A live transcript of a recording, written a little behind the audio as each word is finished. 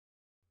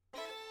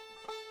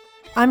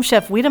I'm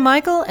Chef Weta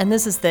Michael, and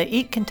this is the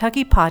Eat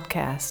Kentucky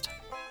podcast.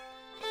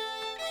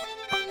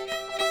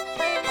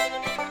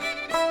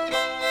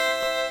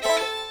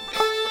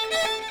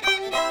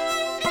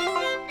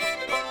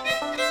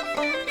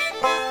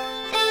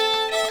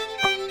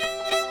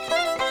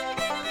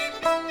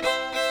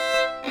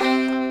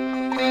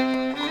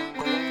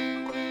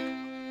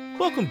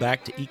 Welcome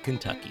back to Eat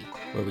Kentucky,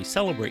 where we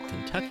celebrate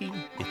Kentucky,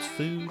 its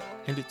food,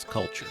 and its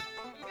culture.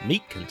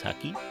 Meet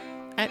Kentucky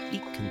at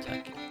Eat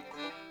Kentucky.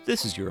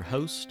 This is your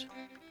host,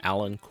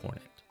 Alan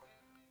Cornett.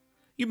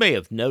 You may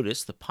have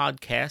noticed the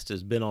podcast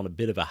has been on a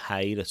bit of a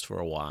hiatus for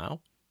a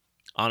while.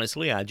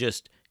 Honestly, I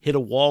just hit a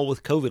wall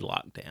with COVID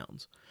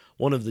lockdowns.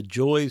 One of the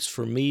joys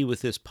for me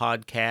with this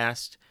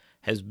podcast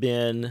has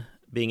been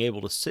being able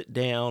to sit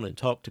down and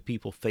talk to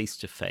people face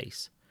to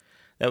face.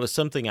 That was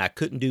something I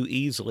couldn't do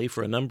easily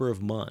for a number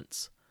of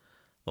months.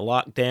 The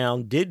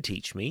lockdown did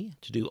teach me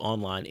to do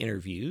online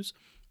interviews,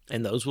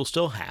 and those will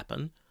still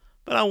happen,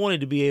 but I wanted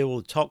to be able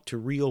to talk to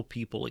real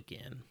people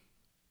again.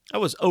 I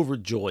was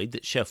overjoyed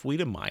that Chef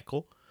Weta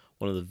Michael,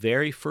 one of the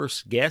very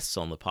first guests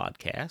on the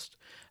podcast,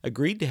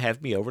 agreed to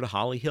have me over to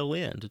Holly Hill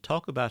Inn to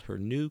talk about her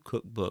new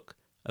cookbook,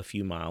 A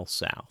Few Miles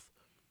South,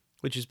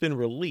 which has been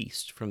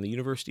released from the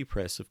University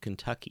Press of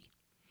Kentucky.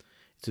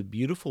 It's a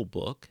beautiful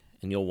book,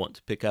 and you'll want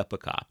to pick up a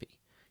copy.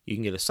 You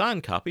can get a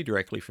signed copy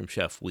directly from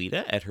Chef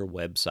Weta at her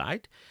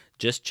website.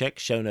 Just check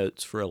show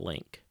notes for a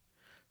link.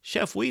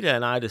 Chef Weta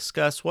and I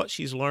discuss what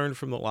she's learned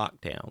from the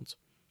lockdowns,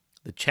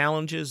 the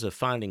challenges of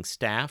finding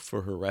staff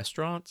for her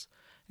restaurants,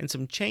 and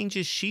some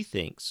changes she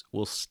thinks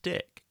will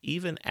stick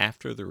even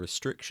after the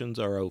restrictions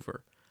are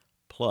over.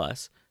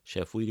 Plus,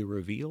 Chef Weta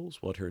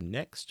reveals what her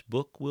next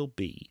book will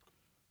be.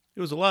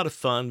 It was a lot of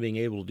fun being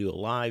able to do a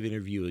live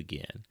interview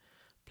again.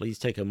 Please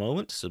take a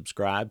moment to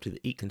subscribe to the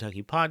Eat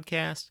Kentucky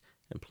podcast,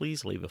 and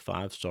please leave a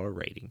 5-star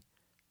rating.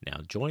 Now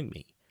join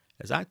me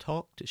as I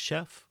talk to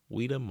Chef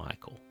Weta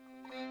Michael.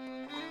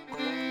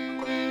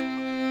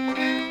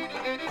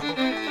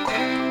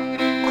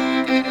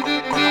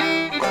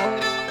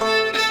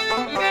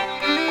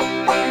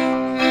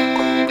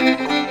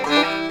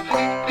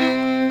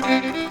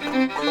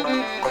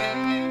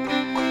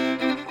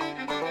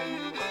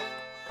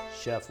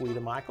 Chef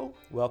Weta Michael,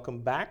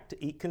 welcome back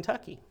to Eat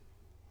Kentucky.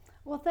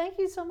 Well, thank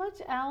you so much,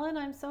 Alan.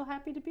 I'm so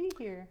happy to be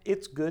here.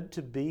 It's good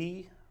to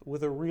be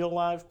with a real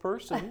live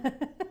person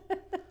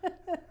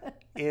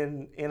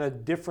in a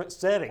different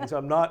setting. So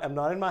I'm not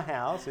in my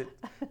house.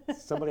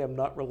 It's somebody I'm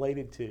not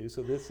related to.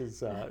 So this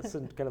is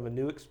kind of a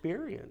new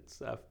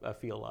experience. I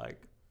feel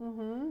like.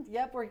 Mm-hmm.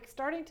 Yep, we're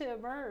starting to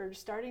emerge,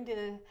 starting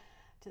to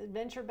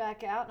venture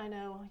back out. And I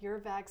know you're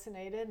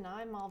vaccinated, and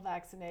I'm all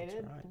vaccinated.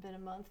 That's right. I've been a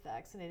month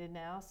vaccinated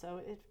now,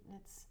 so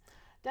it's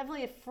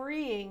definitely a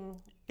freeing.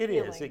 It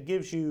feeling. is. It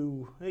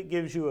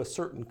gives you a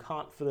certain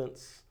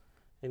confidence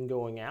in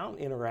going out,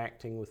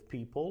 interacting with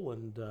people,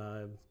 and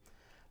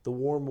the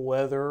warm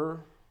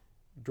weather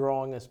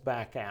drawing us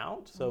back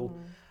out. So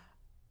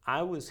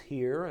I was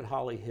here at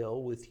Holly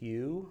Hill with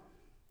you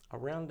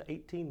around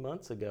 18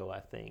 months ago, I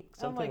think,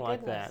 something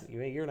like that, a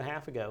year and a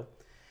half ago,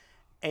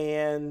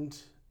 and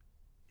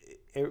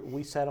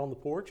we sat on the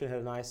porch and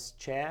had a nice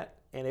chat,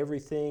 and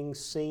everything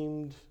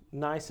seemed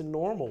nice and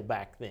normal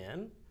back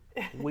then.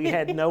 We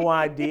had no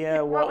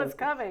idea what was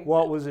coming,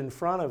 what was in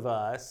front of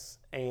us,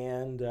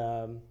 and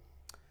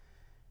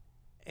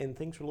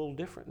things are a little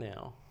different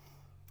now.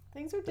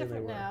 Things are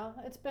different now.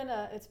 It's been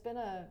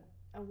a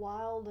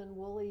wild and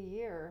woolly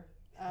year.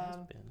 It has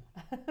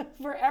been.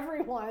 For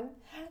everyone,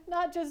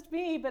 not just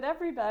me, but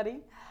everybody.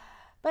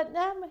 But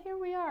now here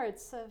we are.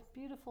 It's a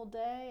beautiful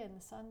day, and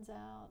the sun's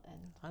out. And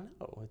I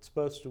know it's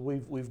supposed to.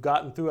 We've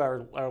gotten through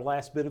our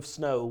last bit of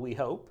snow. We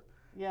hope.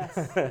 Yes.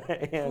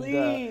 And,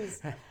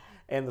 please.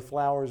 And the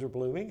flowers are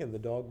blooming, and the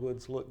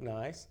dogwoods look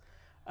nice.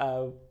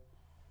 A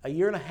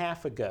year and a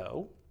half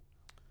ago,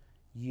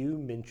 you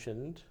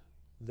mentioned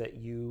that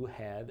you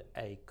had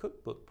a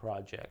cookbook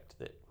project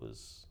that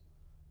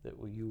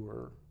you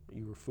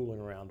were fooling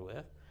around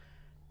with,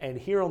 and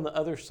here on the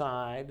other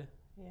side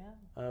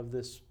of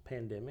this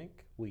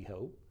pandemic, we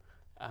hope,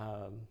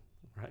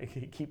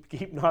 right?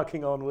 Keep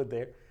knocking on wood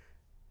there.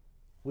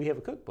 We have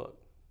a cookbook.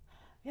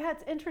 Yeah,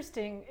 it's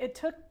interesting. It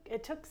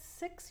took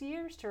 6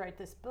 years to write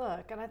this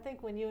book, and I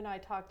think when you and I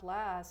talked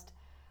last,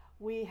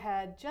 we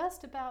had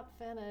just about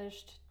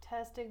finished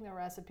testing the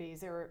recipes.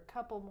 There were a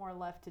couple more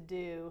left to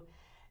do,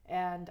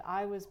 and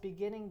I was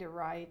beginning to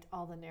write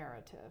all the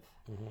narrative.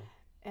 Mm-hmm.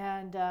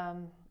 And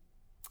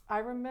I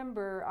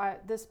remember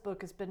this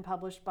book has been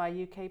published by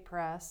UK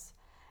Press,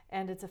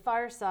 and it's a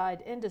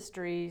Fireside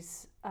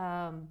Industries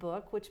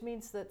book, which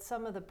means that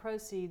some of the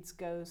proceeds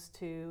goes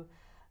to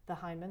the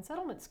Heinemann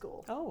Settlement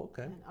School. Oh,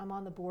 okay. And I'm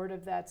on the board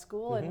of that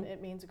school, and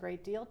it means a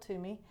great deal to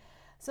me.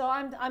 So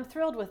I'm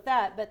thrilled with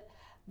that. But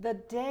the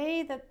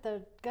day that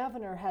the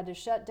governor had to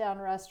shut down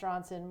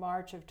restaurants in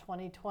March of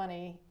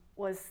 2020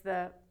 was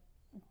the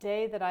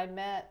day that I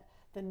met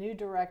the new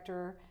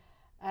director,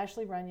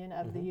 Ashley Runyon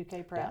of the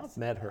UK Press. Yeah, I've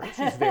met her.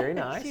 She's very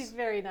nice. She's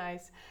very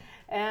nice.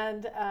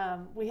 And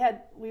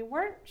we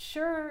weren't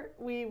sure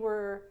we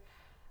were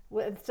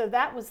So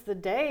that was the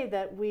day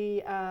that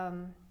we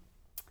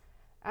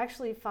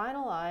actually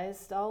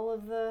finalized all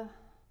of the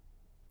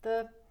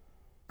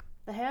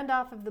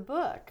handoff of the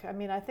book. I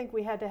mean, I think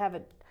we had to have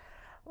it,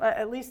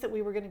 at least that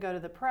we were going to go to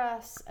the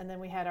press, and then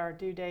we had our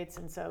due dates,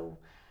 and so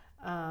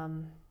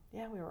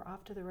we were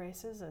off to the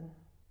races, and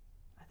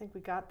I think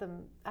we got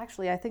them. I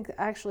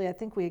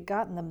think we had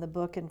gotten them the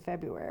book in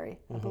February,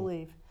 I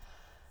believe.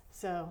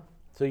 So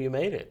you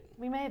made it.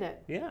 We made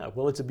it. Yeah.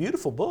 Well, it's a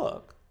beautiful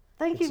book.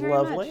 Thank you very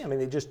much. It's lovely. I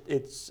mean,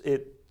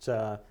 it's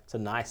a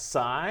nice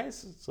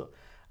size.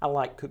 I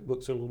like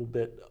cookbooks that are a little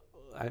bit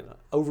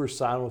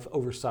oversized. I don't know if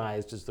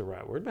oversized is the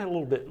right word, but a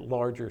little bit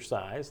larger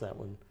size. That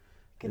one. You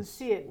can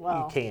see it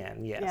well. You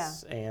can,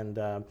 yes. Yeah. And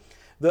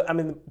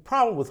the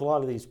problem with a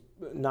lot of these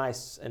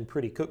nice and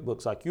pretty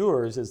cookbooks like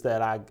yours is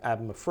that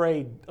I'm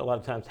afraid a lot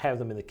of times to have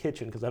them in the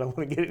kitchen because I don't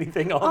want to get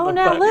anything on them. Oh,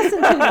 now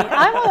listen to me.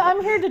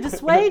 I'm here to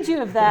dissuade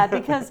you of that,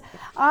 because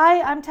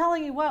I'm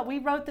telling you what, we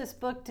wrote this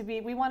book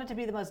we want it to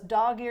be the most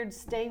dog-eared,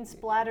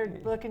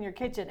 stain-splattered book in your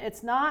kitchen.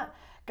 It's not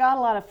got a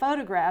lot of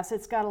photographs,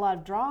 it's got a lot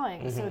of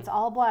drawings, so it's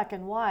all black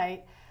and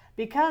white,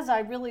 because I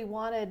really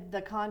wanted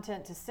the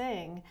content to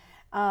sing.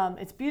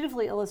 It's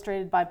beautifully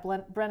illustrated by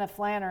Brenna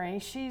Flannery.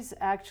 She's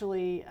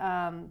actually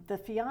the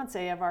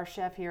fiance of our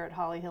chef here at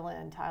Holly Hill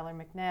Inn, Tyler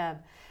McNabb.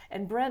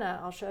 And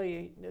Brenna, I'll show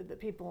you, the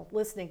people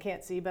listening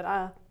can't see,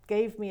 but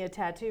gave me a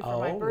tattoo for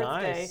my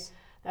birthday. Nice.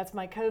 That's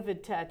my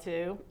COVID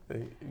tattoo.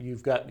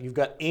 You've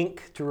got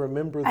ink to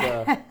remember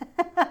the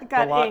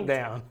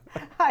lockdown.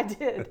 I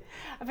did.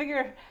 I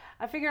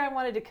figure I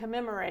wanted to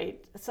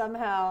commemorate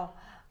somehow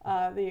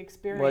the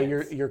experience. Well,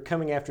 you're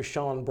coming after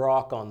Sean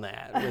Brock on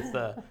that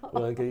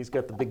with he's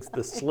got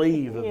the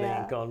sleeve of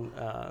ink on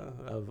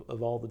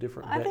of all the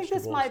different vegetables. I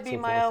think this might be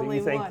my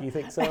only one. You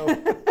think so?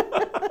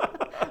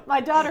 My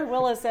daughter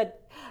Willa said,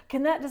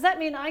 does that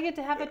mean I get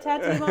to have a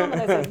tattoo, Mom?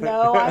 And I said,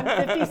 no,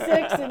 I'm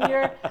 56 and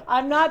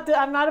I'm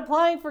not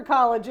applying for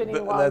college any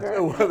longer.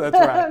 That's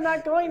right. I'm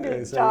not going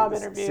to job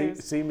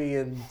interviews. See me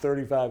in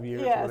 35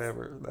 years,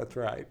 whatever. That's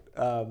right.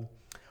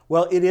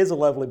 Well, it is a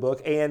lovely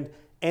book, and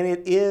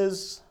it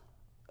is,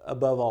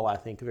 above all, I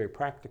think, a very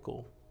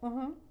practical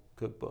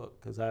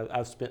cookbook, because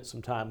I've spent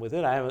some time with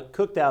it. I haven't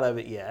cooked out of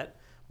it yet,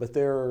 but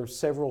there are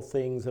several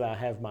things that I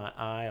have my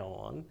eye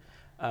on.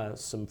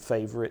 Some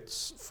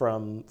favorites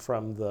from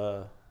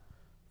the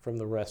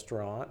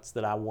restaurants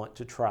that I want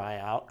to try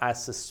out. I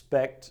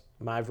suspect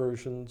my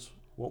versions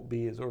won't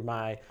be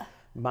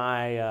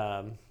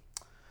my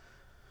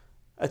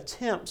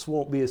attempts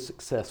won't be as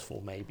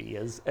successful maybe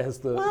as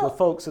the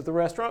folks at the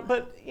restaurant,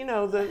 but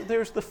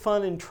there's the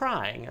fun in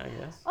trying, I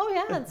guess. Oh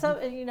yeah, and so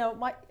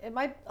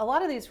a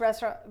lot of these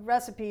restaurant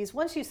recipes,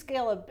 once you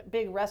scale a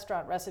big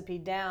restaurant recipe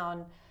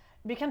down,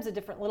 it becomes a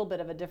little bit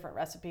of a different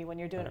recipe when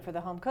you're doing it for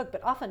the home cook,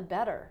 but often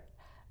better,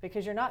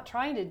 because you're not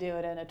trying to do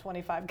it in a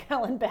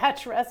 25-gallon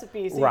batch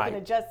recipe, so you can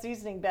adjust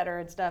seasoning better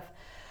and stuff.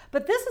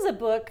 But this is a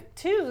book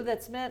too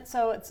that's meant,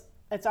 so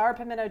it's our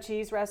pimento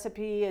cheese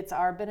recipe, it's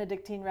our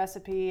Benedictine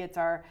recipe, it's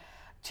our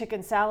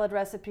chicken salad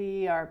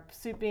recipe, our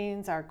soup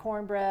beans, our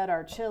cornbread,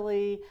 our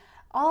chili,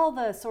 all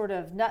the sort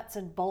of nuts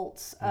and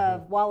bolts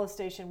of Wallace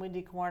Station,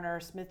 Windy Corner,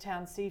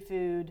 Smithtown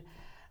Seafood,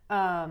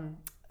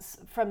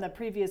 from the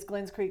previous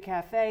Glens Creek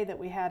Cafe that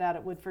we had out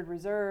at Woodford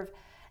Reserve.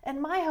 And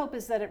my hope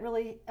is that it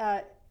really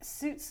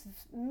suits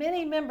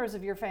many members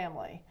of your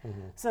family,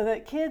 so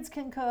that kids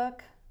can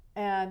cook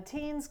and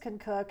teens can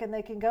cook, and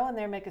they can go in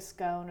there and make a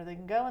scone, or they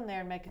can go in there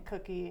and make a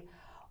cookie,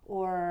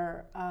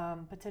 or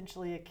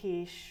potentially a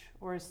quiche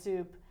or a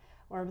soup,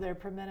 or their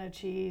pimento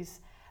cheese,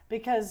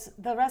 because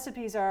the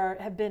recipes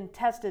have been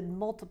tested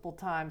multiple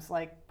times,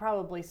 like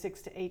probably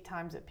 6 to 8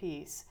 times a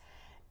piece.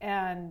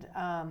 And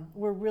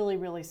we're really,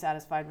 really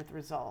satisfied with the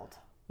result.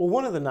 Well,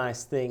 one of the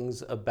nice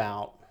things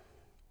about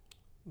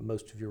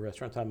most of your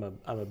restaurants, I'm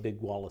a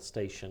big Wallace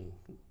Station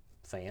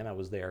fan. I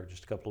was there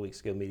just a couple of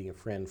weeks ago meeting a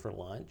friend for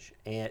lunch,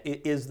 and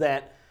it is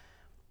that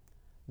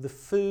the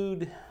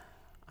food,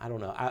 I don't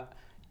know,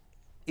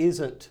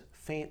 isn't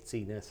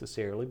fancy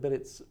necessarily, but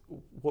it's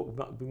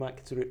what we might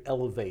consider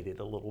elevated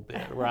a little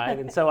bit, right?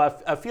 And so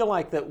I feel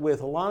like that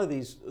with a lot of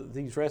these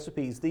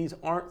recipes, these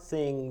aren't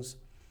things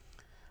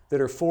that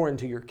are foreign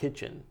to your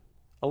kitchen.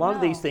 A lot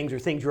of these things are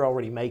things you're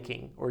already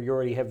making, or you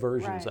already have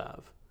versions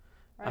of.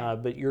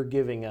 But you're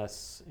giving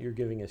us your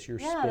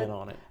spin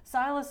on it.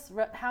 Silas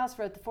House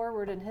wrote the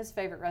foreword, and his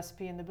favorite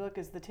recipe in the book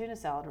is the tuna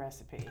salad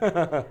recipe.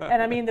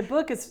 And I mean, the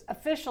book's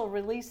official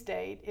release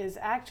date is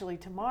actually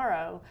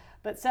tomorrow,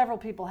 but several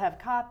people have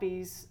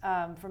copies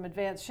from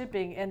advanced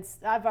shipping, and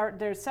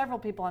there's several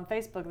people on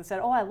Facebook that said,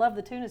 "Oh, I love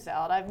the tuna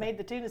salad. I've made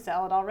the tuna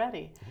salad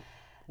already."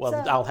 Well, so,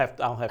 I'll have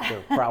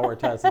to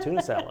prioritize the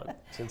tuna salad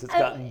since it's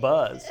gotten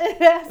buzz. It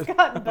has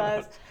gotten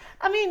buzz.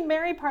 I mean,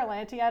 Mary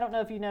Parlanti, I don't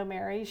know if you know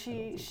Mary.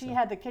 She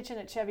had the kitchen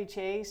at Chevy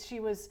Chase. She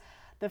was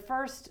the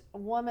first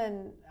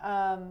woman,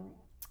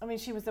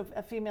 she was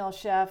a female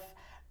chef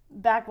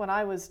back when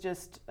I was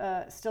just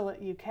still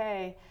at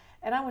UK.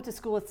 And I went to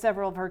school with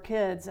several of her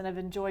kids and have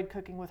enjoyed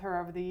cooking with her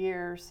over the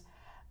years.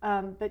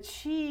 But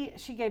she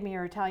gave me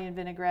her Italian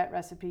vinaigrette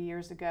recipe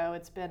years ago.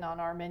 It's been on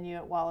our menu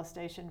at Wallace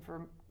Station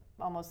for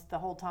almost the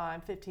whole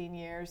time, 15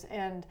 years.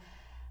 And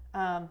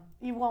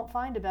you won't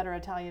find a better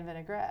Italian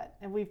vinaigrette.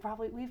 And we've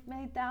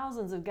made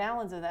thousands of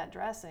gallons of that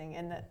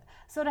dressing.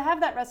 So to have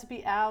that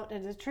recipe out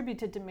and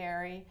attributed to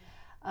Mary,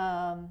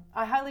 I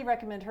highly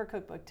recommend her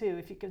cookbook too,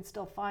 if you can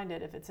still find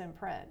it, if it's in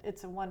print.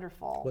 It's a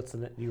wonderful.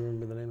 Do you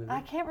remember the name of it?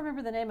 I can't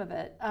remember the name of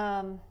it,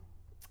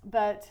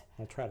 but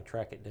I'll try to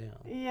track it down.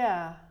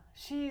 Yeah,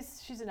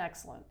 she's an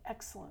excellent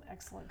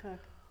cook.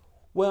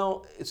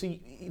 Well,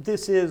 see,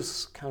 this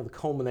is kind of the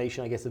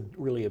culmination, I guess,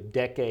 of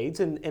decades,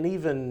 and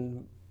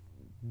even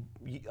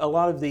a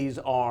lot of these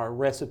are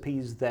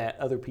recipes that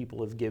other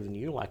people have given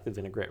you, like the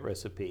vinaigrette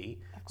recipe.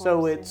 Of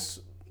course,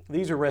 so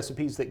these are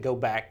recipes that go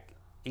back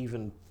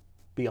even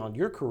beyond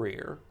your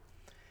career.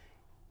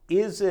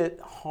 Is it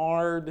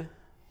hard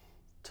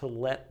to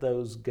let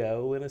those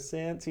go in a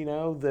sense?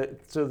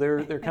 So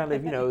they're kind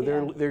of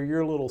Yeah. they're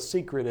your little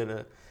secret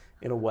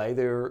in a way.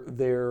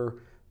 They're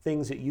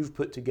things that you've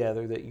put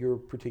together that you're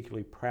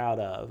particularly proud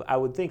of. I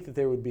would think that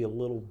there would be a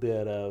little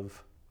bit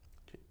of,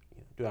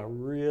 do I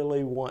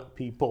really want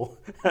people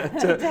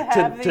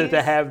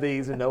to have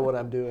these and know what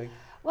I'm doing?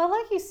 Well,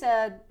 like you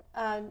said,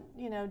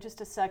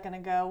 just a second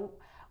ago,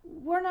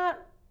 the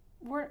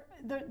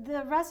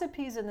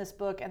recipes in this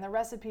book and the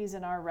recipes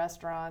in our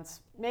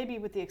restaurants, maybe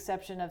with the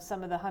exception of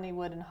some of the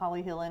Honeywood and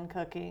Holly Hill Inn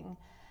cooking,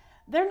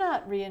 they're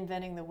not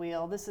reinventing the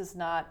wheel. This is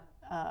not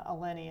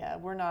Alinea.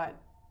 We're not,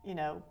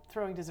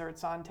 throwing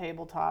desserts on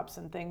tabletops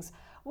and things.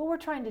 What we're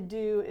trying to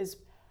do is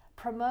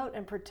promote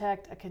and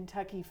protect a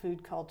Kentucky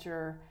food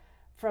culture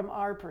from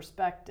our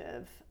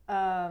perspective.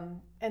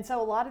 And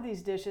so a lot of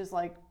these dishes,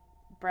 like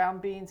brown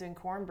beans and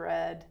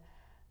cornbread,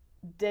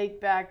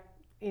 date back,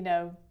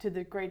 to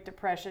the Great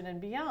Depression and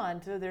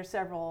beyond. So they're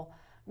several,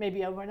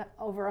 maybe over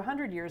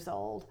 100 years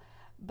old.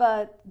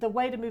 But the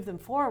way to move them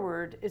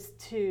forward is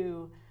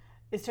to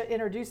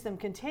introduce them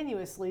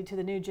continuously to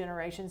the new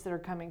generations that are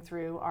coming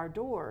through our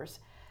doors.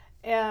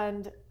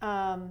 And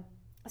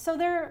so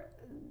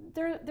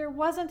there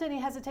wasn't any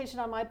hesitation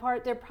on my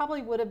part. There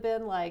probably would have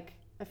been like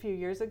a few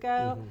years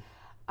ago. Mm-hmm.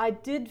 I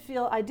do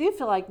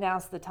feel like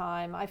now's the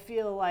time. I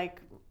feel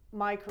like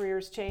my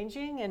career's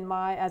changing and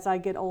as I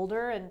get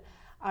older, and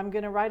I'm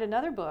going to write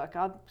another book.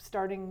 I'm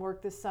starting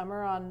work this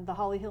summer on the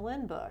Holly Hill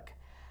Inn book.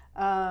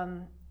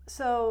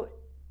 So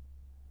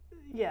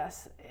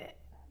yes,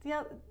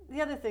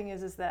 the other thing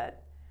is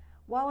that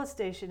Wallace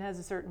Station has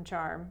a certain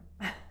charm.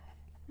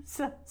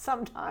 So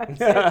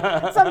sometimes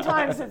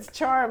its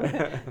charm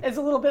is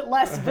a little bit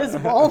less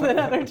visible than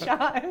other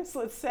times,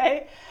 let's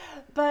say.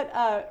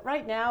 But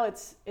right now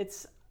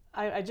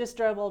I just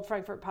drove Old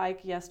Frankfort Pike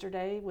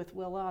yesterday with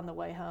Willa on the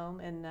way home,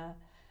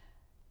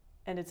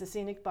 and it's a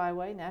scenic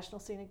byway, National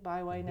Scenic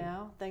Byway mm-hmm.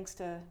 now, thanks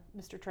to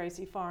Mr.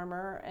 Tracy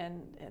Farmer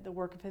and the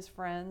work of his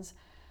friends.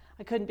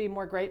 I couldn't be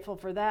more grateful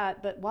for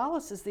that, but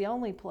Wallace is the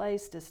only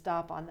place to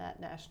stop on that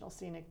National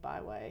Scenic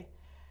Byway.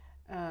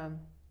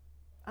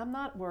 I'm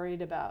not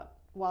worried about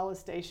Wallace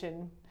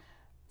Station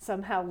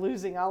somehow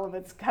losing all of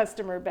its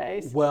customer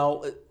base.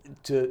 Well,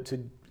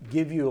 to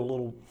give you a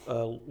little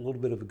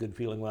bit of a good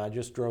feeling, when I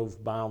just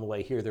drove by on the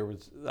way here,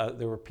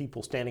 there were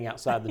people standing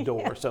outside the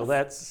door.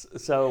 Yes.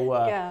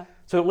 Yeah.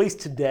 So at least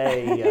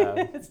today,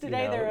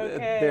 they're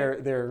okay.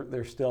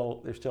 They're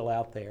still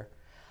out there.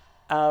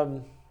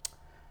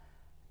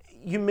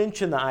 You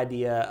mentioned the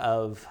idea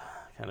of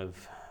kind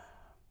of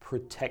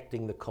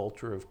protecting the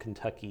culture of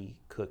Kentucky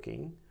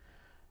cooking.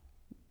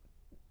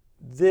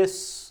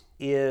 This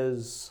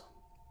is,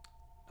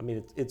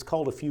 it's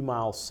called A Few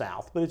Miles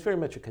South, but it's very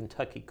much a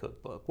Kentucky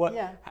cookbook.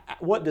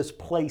 What does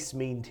place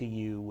mean to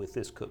you with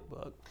this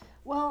cookbook?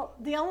 Well,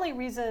 the only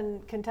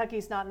reason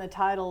Kentucky's not in the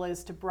title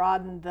is to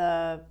broaden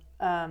the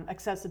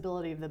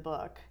accessibility of the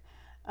book.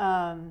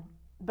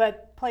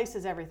 But place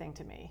is everything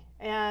to me.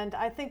 And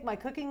I think my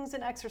cooking's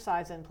an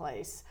exercise in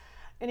place.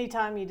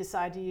 Anytime you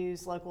decide to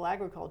use local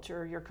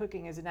agriculture, your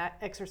cooking is an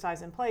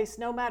exercise in place,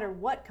 no matter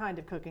what kind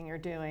of cooking you're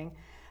doing.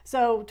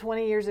 So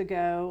 20 years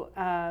ago,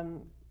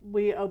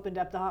 we opened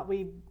up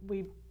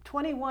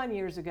 21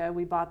 years ago,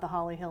 we bought the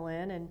Holly Hill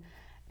Inn,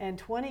 and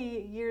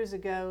 20 years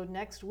ago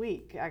next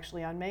week,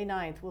 actually on May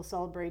 9th, we'll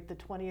celebrate the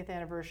 20th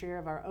anniversary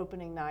of our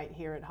opening night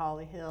here at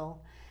Holly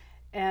Hill.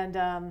 And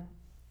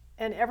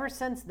ever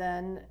since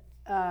then,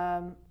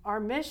 our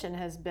mission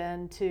has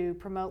been to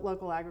promote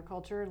local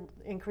agriculture,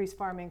 increase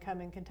farm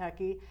income in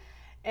Kentucky,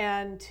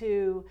 and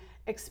to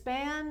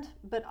expand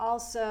but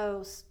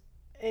also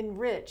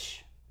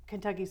enrich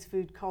Kentucky's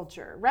food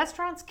culture.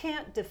 Restaurants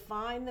can't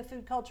define the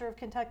food culture of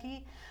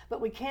Kentucky, but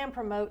we can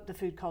promote the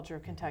food culture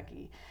of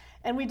Kentucky.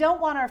 And we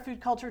don't want our food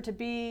culture to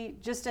be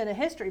just in a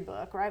history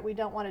book, right? We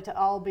don't want it to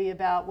all be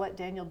about what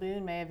Daniel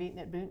Boone may have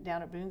eaten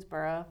down at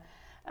Boonesboro,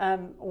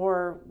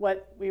 or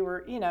what we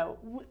were,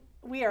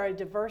 we are a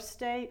diverse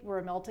state, we're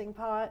a melting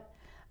pot.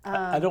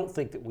 I don't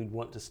think that we'd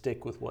want to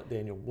stick with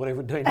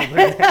whatever Daniel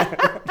Boone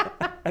had.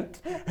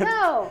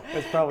 No,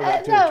 that's probably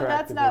not too attractive. No,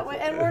 that's not.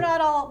 And we're not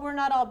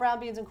all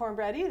brown beans and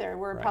cornbread either.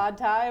 We're right. pad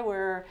thai.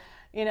 We're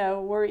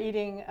we're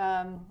eating,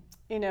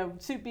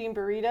 soup bean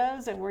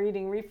burritos, and we're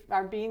eating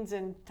our beans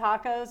and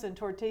tacos and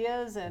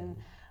tortillas. And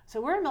so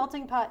we're a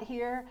melting pot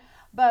here,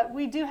 but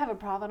we do have a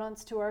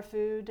provenance to our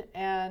food,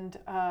 and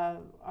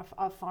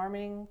a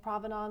farming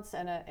provenance,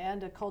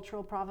 and a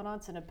cultural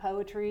provenance, and a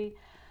poetry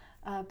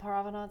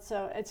provenance.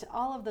 So it's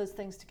all of those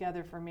things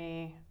together for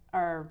me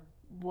are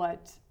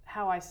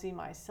how I see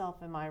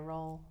myself in my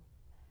role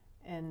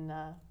in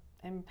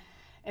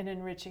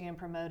enriching and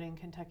promoting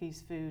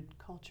Kentucky's food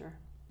culture.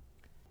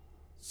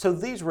 So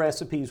these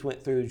recipes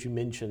went through, as you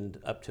mentioned,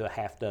 up to a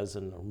half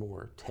dozen or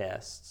more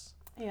tests.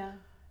 Yeah.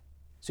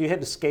 So you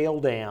had to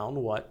scale down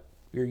what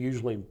you're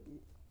usually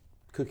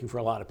cooking for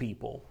a lot of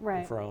people,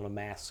 right, for on a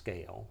mass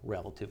scale,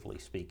 relatively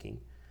speaking.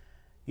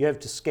 You have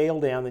to scale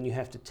down, then you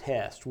have to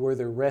test. Were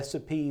there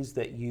recipes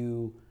that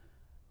you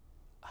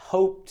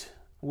hoped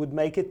would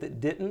make it that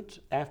didn't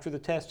after the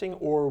testing,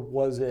 or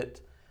was it,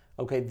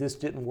 okay, this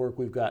didn't work,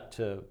 we've got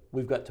to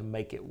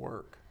make it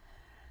work?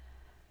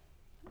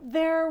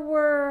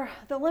 The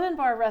lemon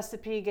bar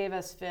recipe gave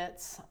us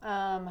fits,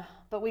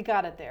 but we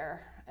got it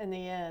there in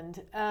the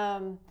end.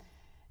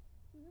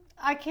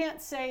 I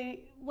can't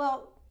say,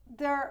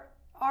 there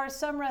are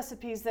some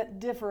recipes that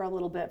differ a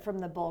little bit from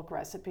the bulk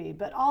recipe,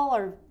 but all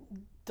are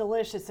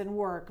delicious and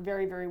work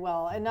very, very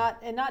well, and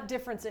not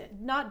different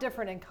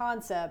in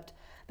concept,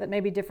 but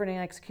maybe different in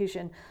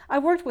execution. I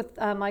worked with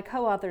my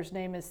co-author's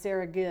name is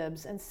Sarah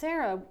Gibbs, and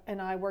Sarah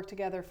and I worked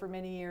together for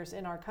many years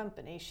in our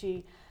company.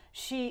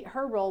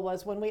 Her role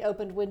was, when we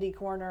opened Windy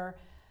Corner,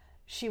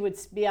 she would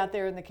be out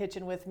there in the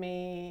kitchen with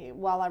me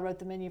while I wrote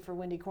the menu for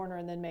Windy Corner,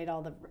 and then made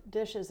all the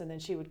dishes, and then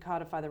she would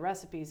codify the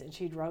recipes, and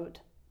she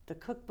wrote the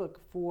cookbook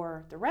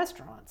for the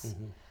restaurants,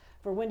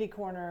 for Windy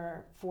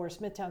Corner, for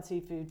Smithtown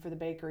Seafood, for the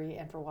bakery,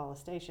 and for Wallace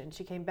Station.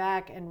 She came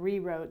back and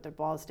rewrote the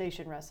Wallace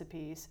Station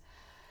recipes.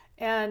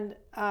 And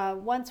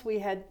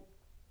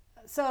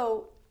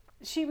so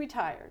she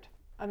retired.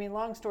 I mean,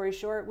 long story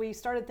short, we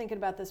started thinking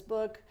about this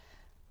book,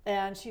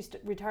 and she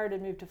retired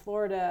and moved to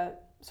Florida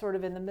sort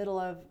of in the middle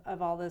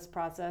of all this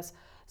process.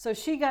 So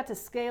she got to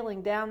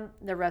scaling down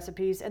the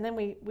recipes, and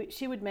then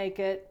she would make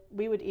it,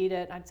 we would eat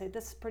it. I'd say,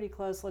 this is pretty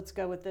close, let's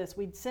go with this.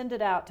 We'd send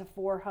it out to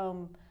 4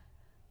 home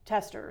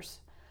testers,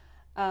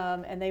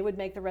 and they would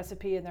make the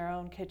recipe in their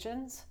own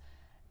kitchens,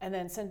 and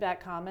then send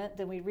back comment.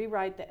 Then we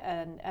rewrite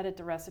and edit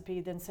the recipe,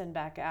 then send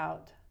back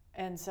out.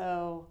 And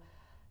so,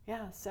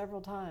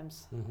 several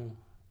times. Mm-hmm.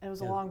 It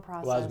was a long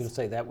process. Well, I was going to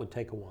say that would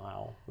take a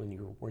while when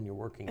you're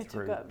working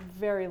through. It took a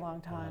very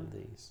long time.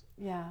 These.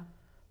 Yeah.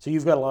 So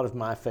you've got a lot of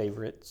my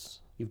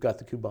favorites. You've got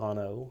the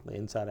Cubano, the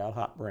Inside Out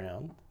Hot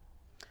Brown,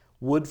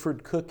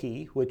 Woodford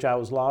Cookie, which I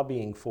was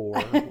lobbying for.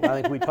 I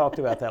think we talked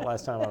about that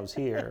last time I was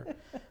here.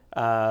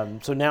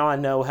 So now I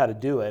know how to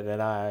do it,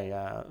 and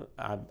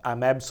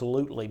I'm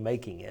absolutely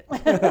making it.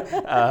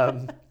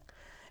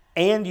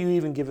 And you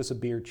even give us a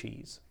beer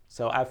cheese.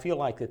 So I feel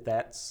like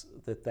that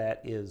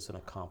is an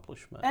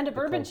accomplishment. And a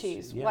bourbon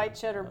cheese, white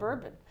cheddar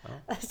bourbon.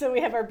 So we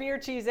have our beer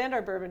cheese and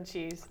our bourbon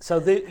cheese. So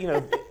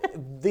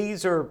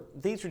these are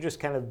just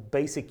kind of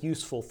basic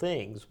useful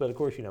things. But of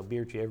course,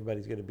 beer cheese.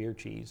 Everybody's got a beer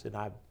cheese, and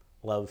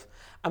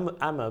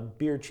I'm a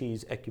beer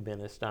cheese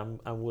ecumenist.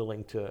 I'm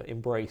willing to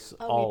embrace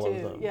all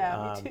of them.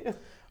 Yeah, me too.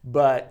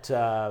 But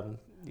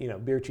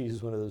beer cheese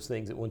is one of those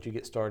things that once you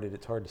get started,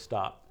 it's hard to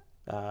stop.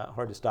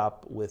 Hard to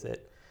stop with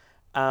it.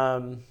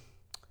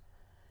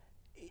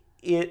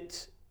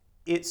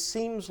 It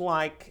seems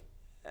like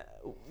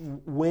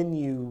when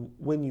you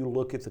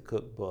look at the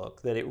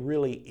cookbook that it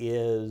really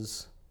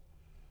is.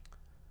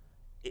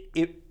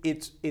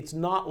 It's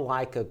not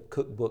like a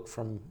cookbook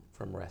from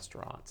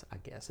restaurants, I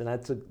guess, and I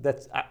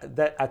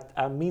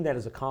mean that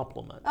as a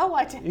compliment. Oh,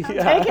 I'm taking it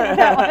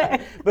that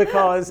way.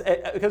 because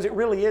it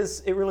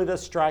really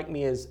does strike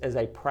me as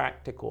a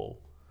practical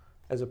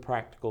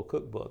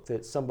cookbook.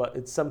 That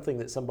it's something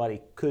that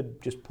somebody could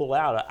just pull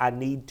out. I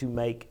need to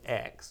make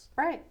X.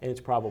 Right. And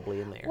it's probably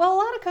in there. Well, a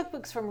lot of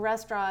cookbooks from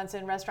restaurants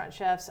and restaurant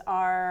chefs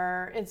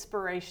are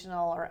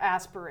inspirational or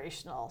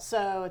aspirational.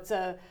 So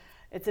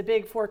it's a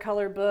big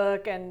 4-color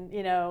book, and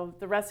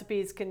the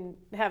recipes can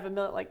have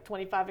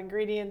 25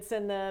 ingredients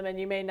in them, and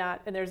you may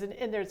not. And there's an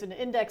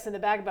index in the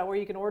back about where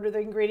you can order the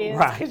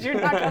ingredients, because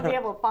you're not going to be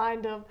able to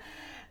find them.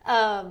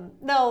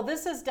 No,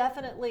 this is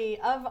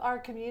definitely of our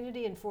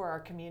community and for our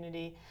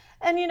community.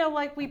 And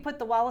we put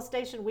the Wallace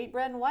Station wheat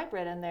bread and white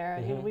bread in there.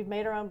 Mm-hmm. We've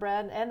made our own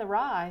bread and the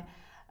rye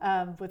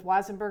with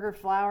Weisenberger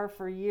flour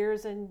for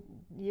years and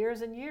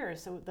years and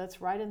years. So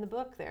that's right in the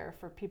book there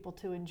for people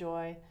to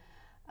enjoy.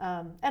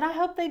 And I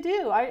hope they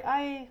do.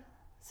 I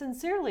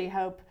sincerely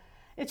hope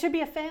it should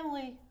be a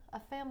family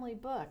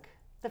book.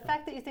 The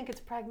fact that you think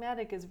it's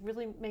pragmatic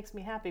really makes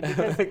me happy,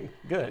 because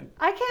good.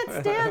 I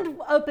can't stand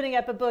opening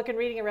up a book and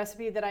reading a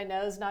recipe that I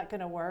know is not going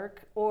to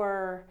work,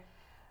 or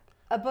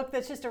a book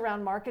that's just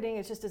around marketing.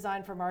 It's just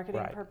designed for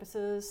marketing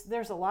purposes.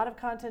 There's a lot of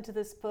content to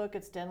this book.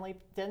 It's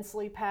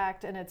densely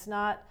packed, and it's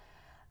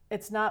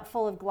not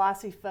full of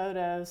glossy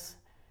photos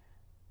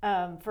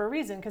for a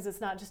reason, because it's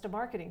not just a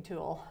marketing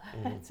tool.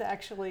 Mm-hmm. It's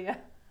actually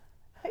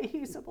a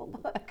usable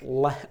book.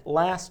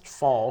 Last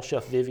fall,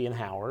 Chef Vivian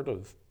Howard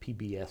of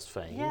PBS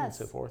fame and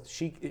so Yes. forth,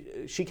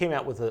 she came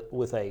out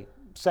with a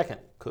second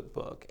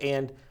cookbook,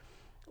 and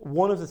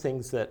one of the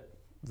things that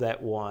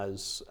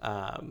was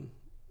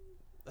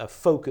a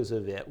focus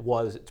of it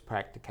was its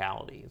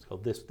practicality. So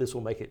this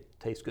will make it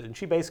taste good, and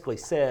she basically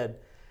said.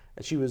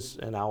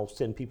 And I'll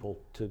send people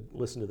to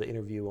listen to the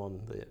interview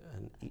on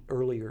an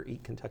earlier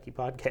Eat Kentucky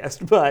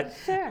podcast. But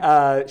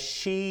Sure.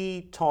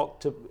 she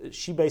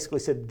basically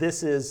said,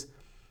 this is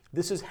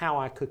how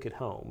I cook at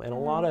home, and a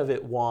lot of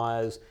it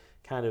was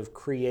kind of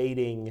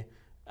creating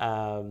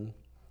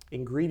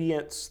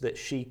ingredients that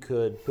she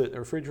could put in the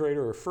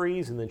refrigerator or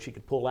freeze, and then she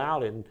could pull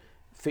out and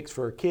fix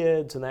for her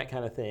kids and that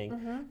kind of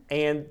thing.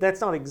 And that's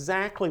not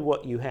exactly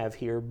what you have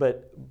here,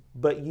 but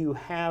you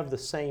have the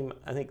same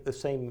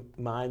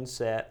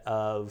mindset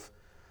of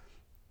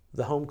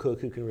the home cook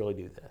who can really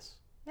do this.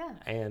 Yeah.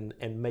 And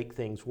make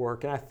things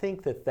work. And I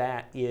think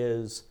that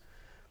is,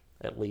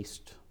 at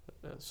least,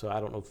 so I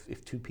don't know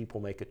if two people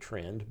make a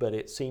trend, but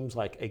it seems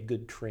like a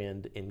good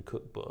trend in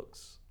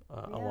cookbooks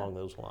along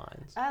those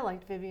lines. I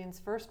liked Vivian's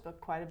first book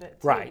quite a bit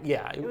too. Right,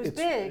 yeah. It was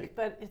big,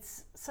 but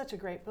it's such a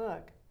great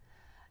book.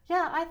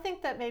 Yeah, I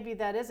think that maybe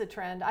that is a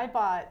trend. I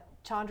bought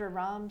Chandra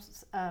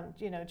Ram's,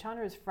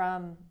 Chandra is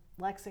from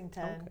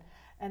Lexington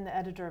and the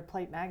editor of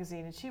Plate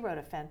Magazine, and she wrote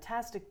a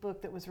fantastic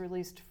book that was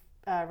released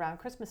around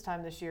Christmas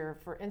time this year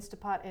for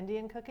Instapot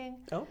Indian cooking.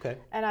 Okay.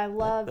 And I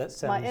love that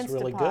my sounds Instapot.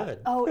 really good.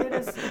 Oh, it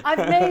is.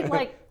 I've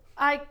made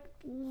I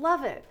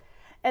love it.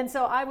 And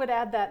so I would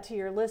add that to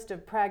your list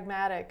of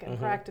pragmatic and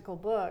practical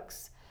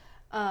books.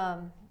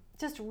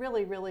 Just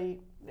really, really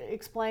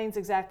explains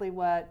exactly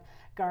what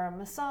garam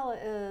masala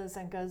is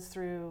and goes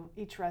through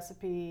each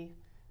recipe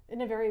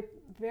in a very,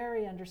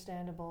 very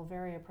understandable,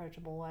 very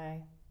approachable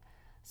way.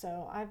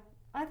 So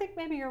I think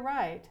maybe you're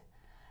right.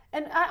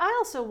 And I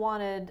also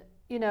wanted,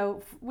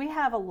 we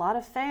have a lot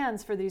of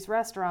fans for these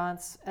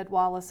restaurants at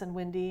Wallace and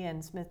Windy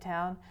and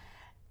Smithtown.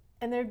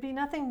 And there'd be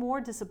nothing more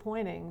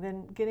disappointing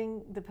than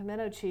getting the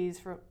pimento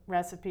cheese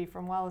recipe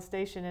from Wallace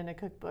Station in a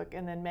cookbook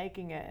and then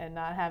making it and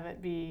not have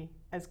it be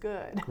as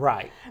good.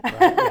 Right.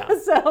 Yeah.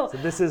 So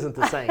this isn't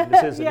the same.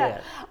 This isn't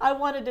it. I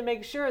wanted to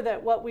make sure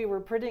that what we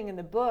were putting in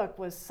the book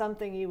was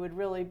something you would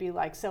really be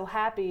so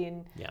happy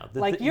and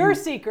your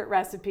secret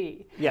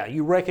recipe. Yeah,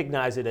 you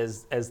recognize it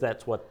as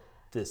that's what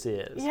this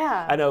is.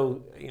 Yeah. I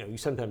know,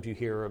 sometimes you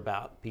hear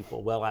about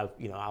people, well,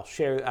 I'll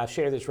share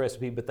this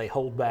recipe, but they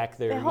hold back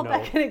their,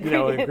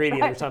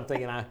 ingredient right. or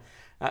something, and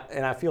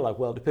I feel like,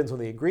 well, it depends on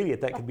the ingredient.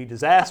 That could be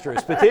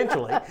disastrous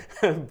potentially,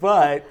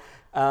 but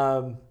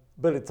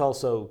it's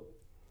also,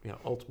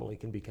 ultimately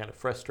can be kind of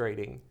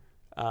frustrating.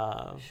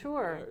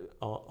 Sure.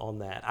 On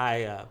that,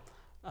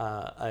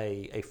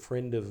 a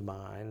friend of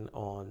mine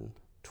on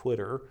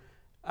Twitter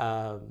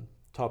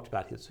talked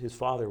about his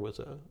father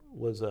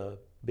was a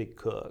big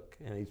cook,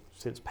 and he's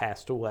since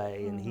passed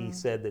away. And he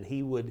said that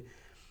he was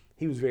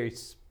very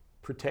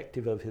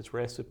protective of his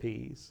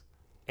recipes,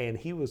 and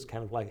he was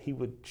kind of like, he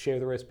would share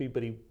the recipe,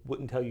 but he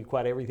wouldn't tell you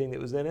quite everything that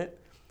was in it.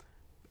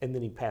 And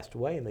then he passed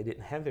away, and they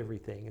didn't have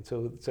everything, and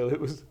so it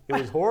was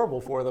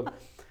horrible for them.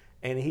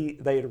 And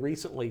they had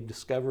recently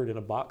discovered in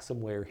a box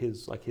somewhere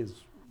his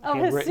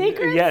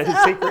secret? Yeah,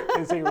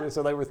 his secret.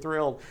 So they were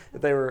thrilled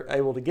that they were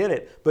able to get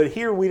it. But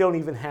here we don't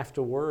even have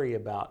to worry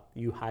about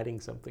you hiding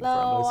something from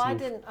us. No, I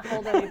didn't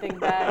hold anything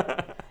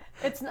back.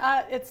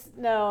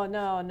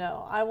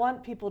 No. I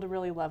want people to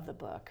really love the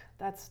book.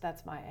 That's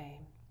my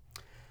aim.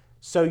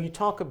 So you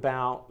talk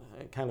about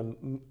kind of,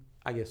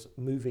 I guess,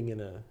 moving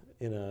in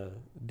a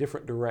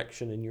different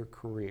direction in your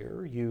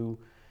career. You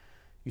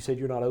said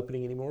you're not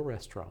opening any more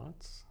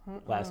restaurants.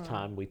 Last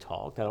time we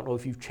talked. I don't know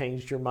if you've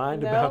changed your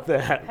mind about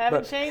that.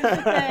 Haven't changed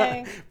a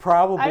thing.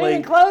 Probably. I haven't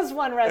even closed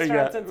one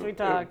restaurant since we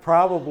talked.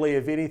 Probably,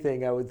 if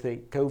anything, I would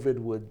think COVID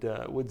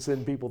would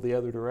send people the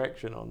other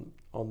direction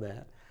on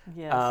that.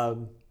 Yes.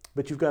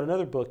 But you've got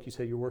another book you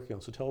said you're working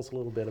on, so tell us a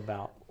little bit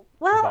about.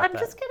 Well, I'm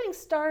just getting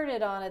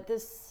started on it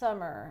this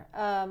summer.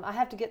 I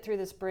have to get through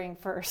the spring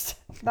first.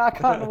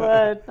 Knock on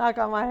wood. Knock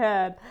on my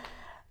head.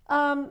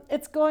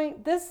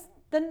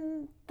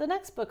 The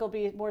next book will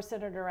be more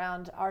centered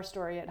around our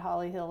story at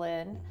Holly Hill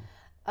Inn.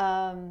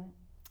 I'm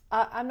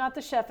not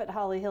the chef at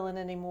Holly Hill Inn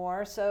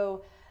anymore,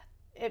 so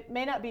it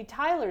may not be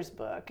Tyler's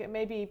book. It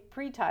may be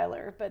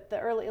pre-Tyler, but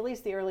at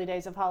least the early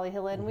days of Holly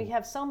Hill Inn, we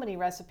have so many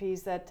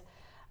recipes that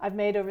I've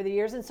made over the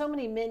years and so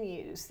many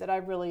menus that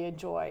I've really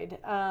enjoyed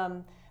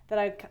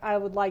that I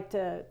would like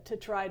to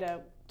try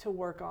to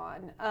work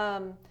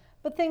on.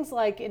 But things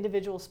like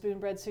individual spoon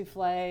bread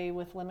souffle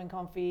with lemon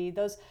confit,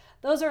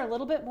 those are a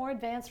little bit more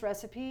advanced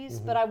recipes,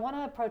 but I want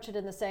to approach it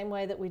in the same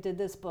way that we did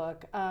this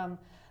book.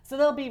 So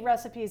there'll be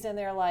recipes in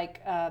there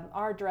like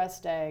our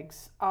dressed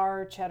eggs,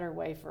 our cheddar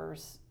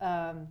wafers,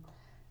 the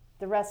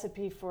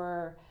recipe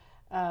for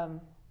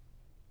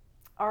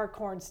our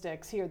corn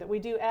sticks here that we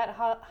do at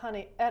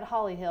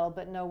Holly Hill,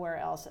 but nowhere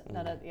else.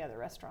 None of the other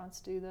restaurants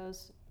do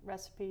those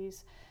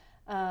recipes.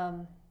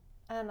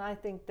 And I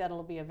think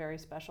that'll be a very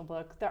special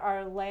book.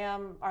 Our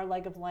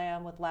leg of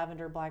lamb with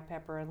lavender, black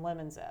pepper, and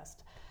lemon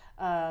zest.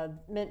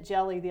 mint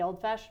jelly the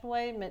old-fashioned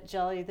way, mint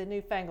jelly the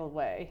newfangled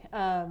way.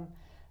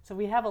 So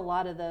we have a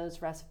lot of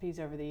those recipes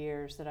over the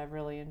years that I've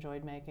really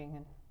enjoyed making,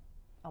 and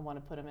I want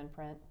to put them in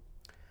print.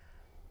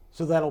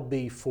 So that'll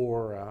be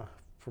for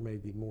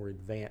maybe more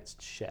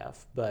advanced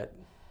chef, but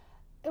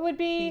it would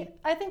be.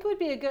 I think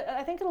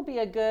it'll be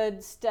a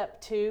good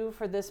step 2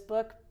 for this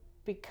book,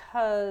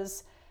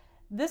 because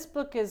this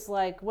book is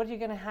like, what are you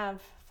going to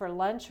have for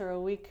lunch or a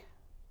week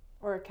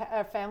or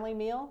a family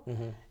meal?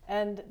 Mm-hmm.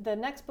 And the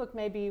next book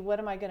may be, what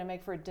am I going to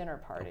make for a dinner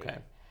party? Okay.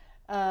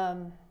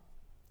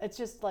 It's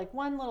just like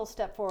one little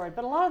step forward,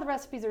 but a lot of the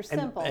recipes are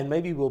simple. And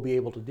maybe we'll be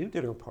able to do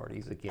dinner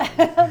parties again.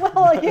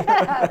 Well,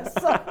 yes.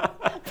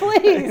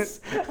 Please.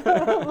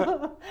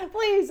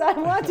 Please, I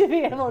want to be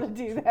able to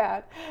do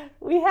that.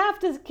 We have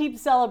to keep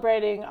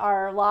celebrating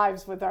our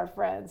lives with our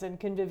friends and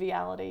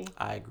conviviality.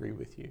 I agree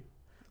with you.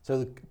 So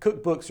the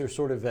cookbooks are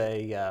sort of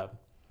a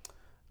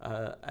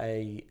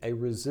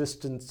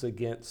resistance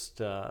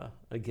against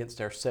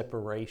our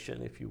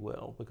separation, if you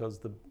will, because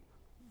the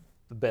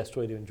best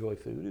way to enjoy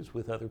food is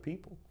with other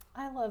people.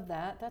 I love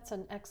that. That's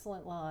an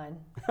excellent line.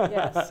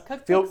 Yes,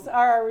 cookbooks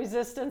are a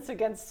resistance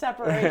against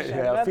separation.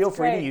 Yeah, That's feel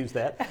free great. to use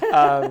that.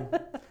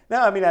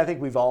 No, I mean, I think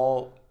we've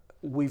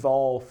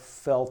all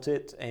felt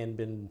it and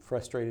been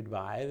frustrated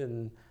by it.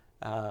 And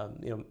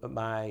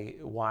my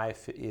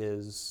wife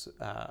is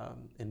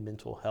in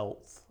mental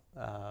health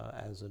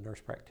as a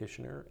nurse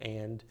practitioner,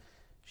 and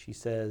she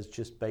says,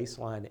 just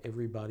baseline,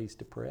 everybody's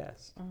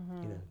depressed.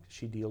 Mm-hmm.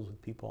 She deals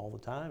with people all the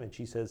time, and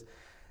she says,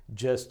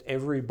 just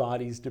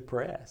everybody's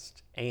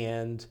depressed,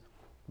 and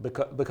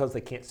because they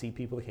can't see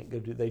people, they can't go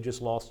do. They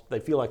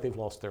feel like they've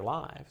lost their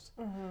lives,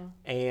 mm-hmm.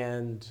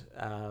 and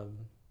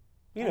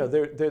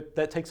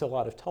that takes a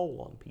lot of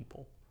toll on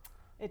people.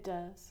 It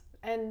does,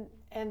 and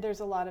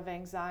there's a lot of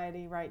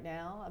anxiety right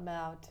now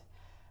about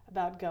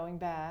going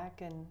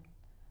back and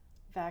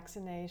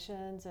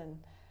vaccinations, and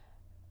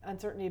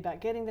uncertainty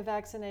about getting the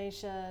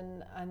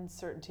vaccination,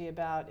 uncertainty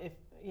about if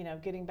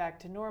getting back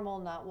to normal,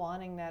 not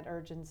wanting that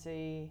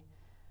urgency.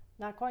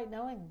 Not quite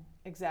knowing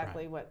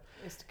exactly what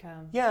is to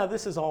come. Yeah,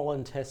 this is all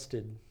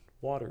untested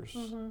waters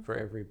mm-hmm. for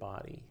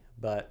everybody,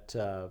 but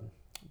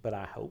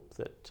I hope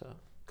that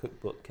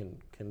cookbook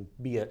can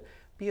be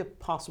a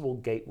possible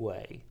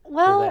gateway to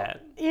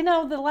that.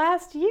 The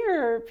last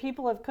year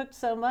people have cooked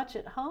so much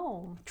at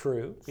home.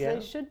 True. So yeah.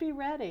 They should be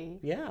ready.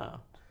 Yeah.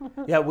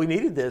 Yeah, we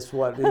needed this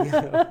last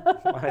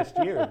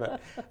year,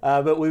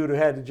 but we would have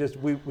had to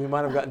we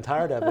might have gotten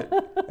tired of it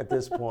at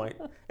this point.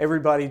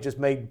 Everybody just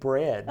made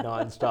bread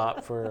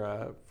nonstop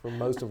for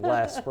most of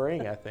last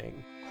spring, I think.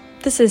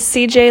 This is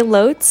CJ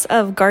Lotes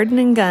of Garden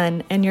and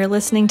Gun, and you're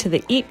listening to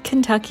the Eat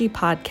Kentucky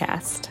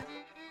podcast.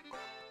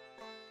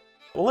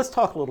 Well, let's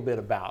talk a little bit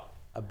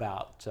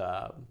about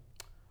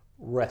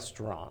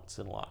restaurants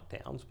and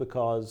lockdowns,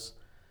 because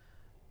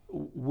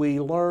we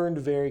learned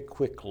very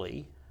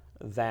quickly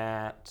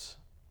that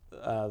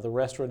the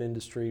restaurant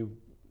industry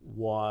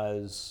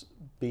was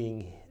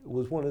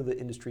one of the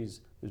industries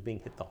that was being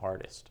hit the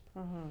hardest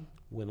mm-hmm.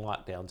 when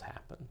lockdowns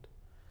happened,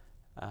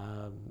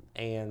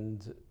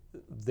 and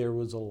there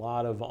was a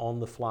lot of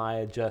on-the-fly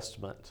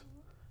adjustment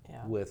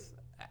with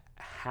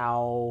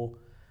how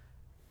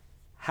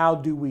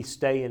do we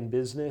stay in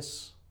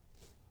business,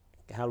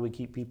 how do we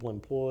keep people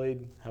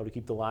employed, how do we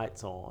keep the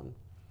lights on.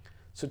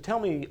 So tell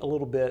me a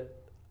little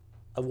bit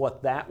of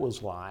what that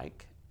was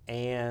like,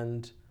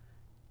 and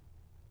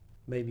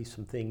maybe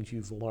some things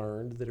you've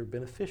learned that are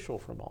beneficial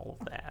from all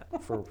of that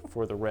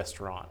for the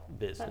restaurant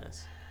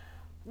business.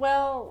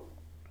 Well,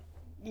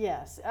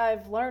 yes,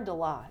 I've learned a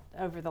lot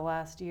over the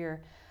last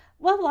year.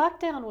 Well,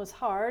 lockdown was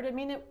hard. I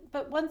mean,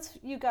 but once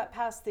you got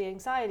past the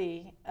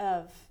anxiety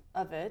of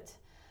it,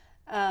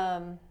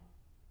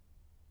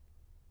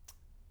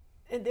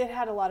 it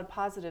had a lot of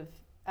positive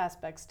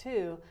aspects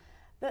too.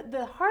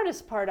 The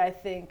hardest part, I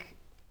think,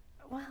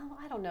 well,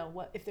 I don't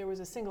know if there was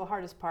a single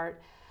hardest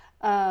part,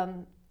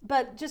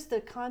 but just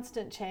the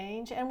constant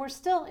change, and we're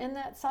still in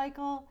that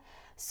cycle.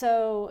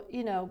 So,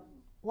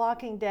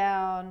 locking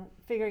down,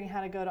 figuring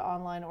how to go to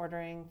online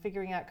ordering,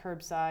 figuring out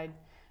curbside,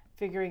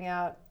 figuring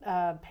out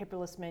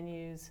paperless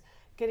menus,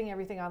 getting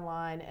everything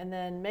online, and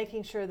then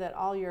making sure that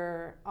all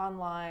your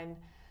online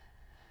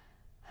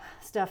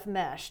stuff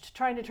meshed,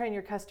 trying to train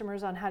your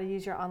customers on how to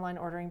use your online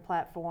ordering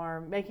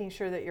platform, making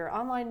sure that your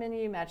online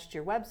menu matched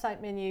your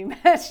website menu,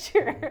 matched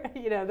your,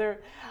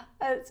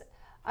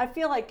 I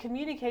feel like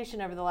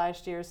communication over the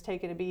last year has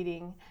taken a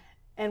beating,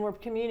 and we're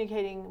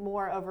communicating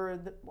more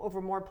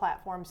over more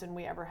platforms than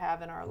we ever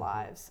have in our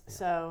lives. Yeah.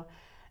 So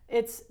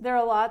there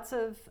are lots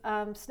of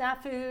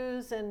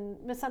snafus and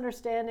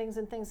misunderstandings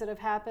and things that have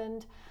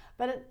happened,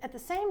 but at the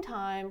same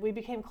time, we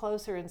became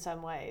closer in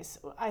some ways.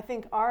 I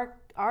think our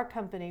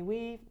company,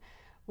 we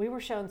were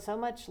shown so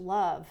much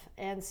love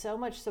and so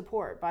much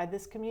support by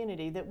this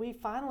community that we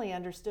finally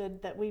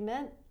understood that we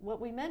meant what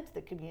we meant to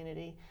the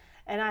community.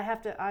 And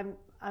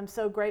I'm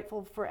so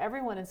grateful for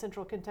everyone in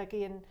Central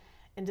Kentucky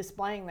in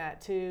displaying that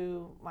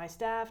to my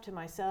staff, to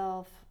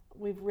myself.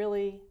 We've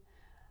really,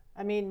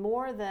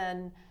 more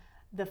than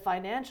the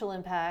financial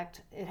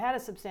impact, it had a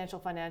substantial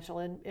financial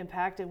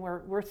impact, and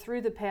we're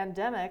through the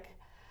pandemic.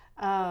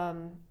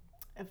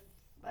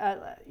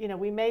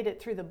 We made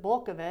it through the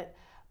bulk of it,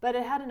 but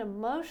it had an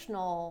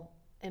emotional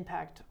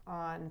impact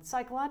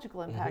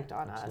psychological impact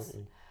on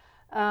absolutely.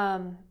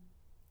 us.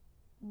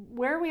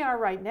 Where we are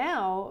right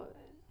now,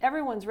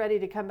 everyone's ready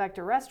to come back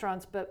to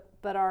restaurants, but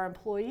our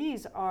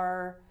employees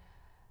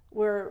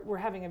we're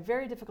having a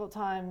very difficult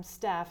time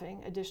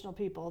staffing additional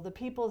people. The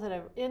people that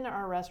are in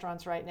our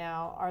restaurants right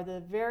now are the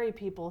very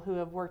people who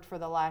have worked for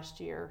the last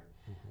year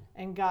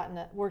and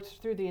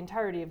worked through the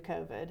entirety of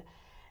COVID.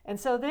 And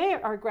so they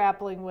are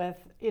grappling with,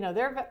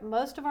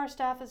 most of our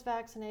staff is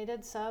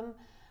vaccinated. Some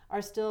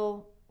are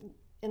still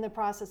in the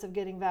process of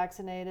getting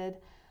vaccinated.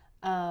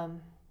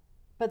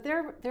 But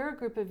they're a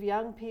group of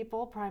young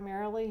people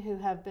primarily who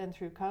have been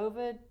through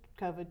COVID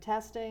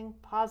testing,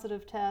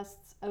 positive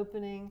tests,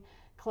 opening,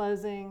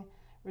 closing,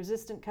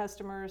 resistant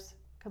customers,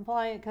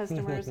 compliant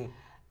customers,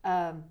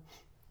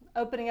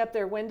 opening up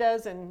their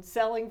windows and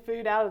selling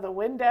food out of the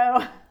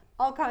window,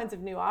 all kinds of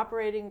new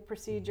operating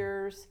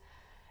procedures.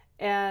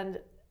 And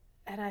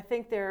I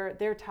think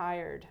they're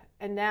tired.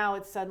 And now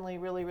it's suddenly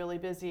really, really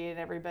busy and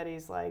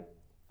everybody's like,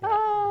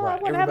 I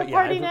want to have a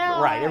party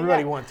now. Right,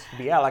 everybody wants to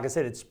be out. Like I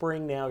said, it's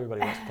spring now,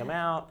 everybody wants to come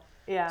out.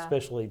 Yeah.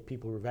 Especially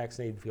people who are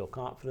vaccinated feel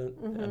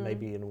confident,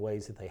 maybe in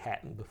ways that they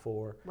hadn't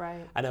before.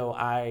 Right. I know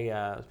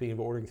speaking of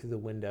ordering through the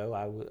window,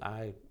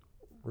 I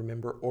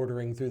remember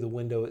ordering through the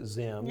window at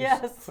Zim's.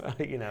 Yes.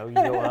 You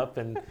go up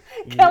and...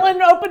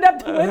 Kellen opened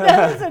up the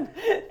windows.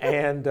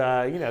 and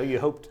you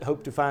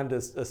hope to find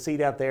a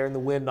seat out there and the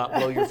wind not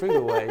blow your food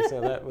away.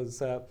 So that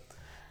was...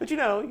 But you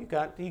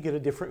get a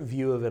different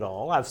view of it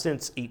all. I've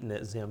since eaten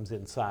at Zim's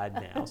inside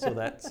now, so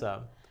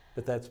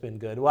that's been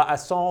good. Well, I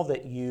saw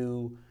that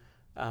you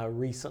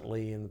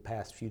recently, in the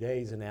past few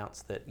days,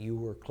 announced that you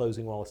were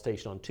closing Wallace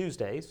Station on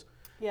Tuesdays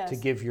to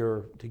give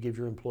your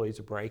employees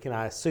a break, and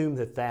I assume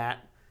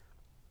that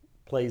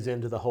plays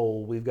into the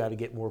whole we've got to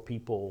get more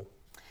people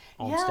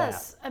on staff.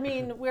 Yes, I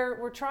mean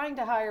we're trying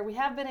to hire. We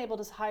have been able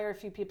to hire a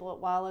few people at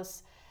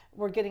Wallace.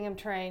 We're getting them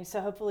trained,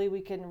 so hopefully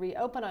we can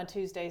reopen on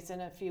Tuesdays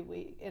in a few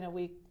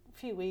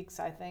weeks.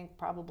 I think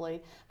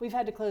probably. We've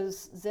had to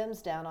close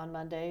Zim's down on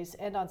Mondays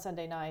and on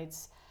Sunday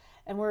nights,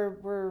 and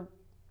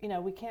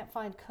we can't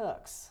find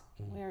cooks.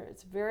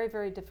 It's very,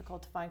 very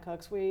difficult to find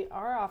cooks. We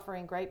are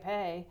offering great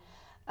pay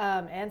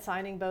and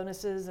signing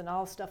bonuses and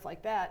all stuff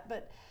like that,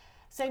 but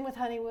same with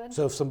Honeywood.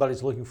 So if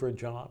somebody's looking for a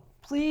job,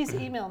 please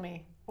email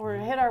me or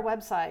hit our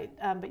website.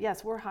 But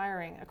yes, we're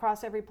hiring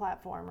across every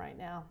platform right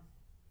now.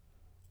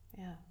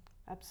 Yeah,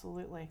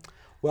 absolutely.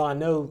 Well, I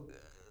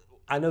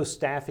know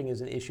staffing is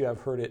an issue.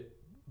 I've heard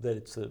that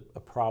it's a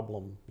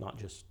problem, not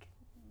just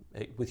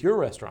with your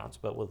restaurants,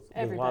 but with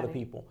a lot of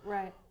people.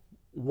 Right.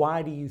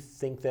 Why do you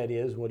think that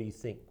is? What do you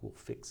think will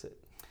fix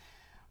it?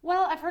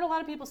 Well, I've heard a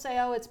lot of people say,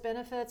 it's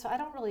benefits. I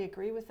don't really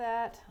agree with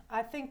that.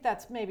 I think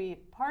that's maybe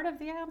part of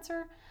the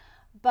answer.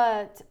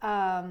 But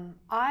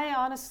I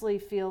honestly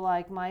feel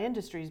like my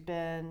industry's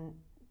been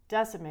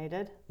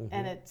decimated,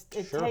 and it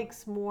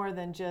takes more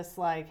than just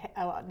like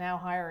a now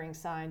hiring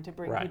sign to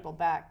bring people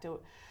back to,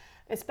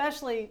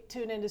 especially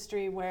to an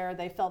industry where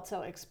they felt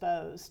so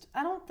exposed.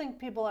 I don't think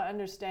people are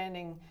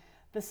understanding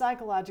the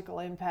psychological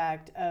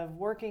impact of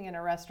working in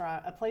a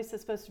restaurant, a place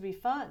that's supposed to be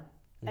fun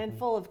and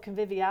full of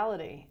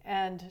conviviality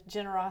and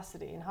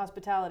generosity and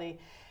hospitality,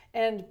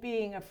 and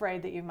being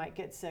afraid that you might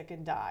get sick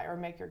and die or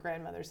make your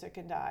grandmother sick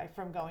and die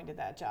from going to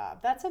that job.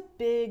 That's a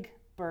big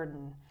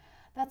burden.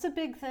 That's a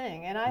big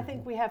thing. And I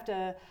think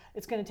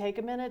it's going to take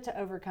a minute to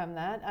overcome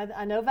that.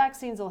 I know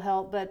vaccines will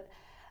help, but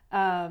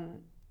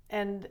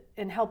and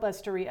help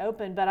us to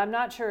reopen, but I'm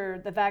not sure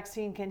the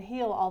vaccine can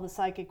heal all the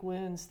psychic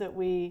wounds that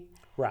we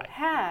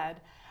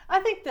had. I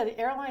think the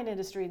airline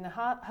industry and the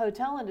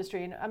hotel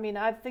industry, and I mean,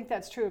 I think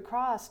that's true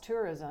across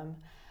tourism,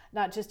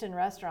 not just in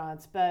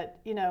restaurants,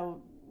 but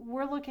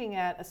we're looking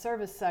at a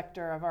service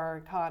sector of our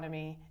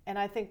economy, and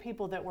I think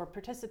people that were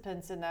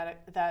participants in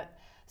that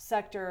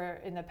sector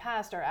in the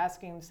past are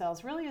asking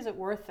themselves, really, is it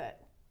worth it?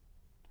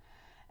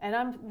 And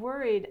I'm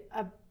worried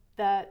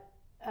that,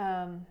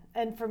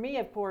 and for me,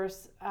 of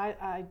course,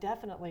 I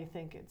definitely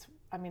think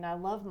I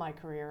love my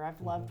career. I've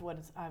loved what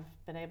I've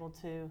been able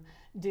to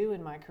do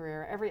in my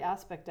career, every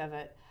aspect of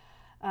it.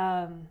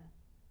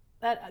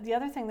 The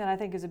other thing that I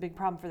think is a big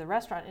problem for the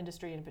restaurant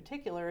industry in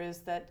particular is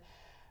that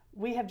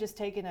we have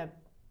just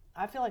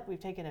I feel like we've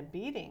taken a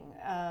beating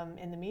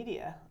in the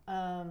media,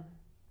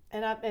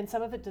 and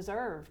some of it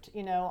deserved,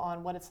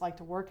 on what it's like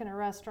to work in a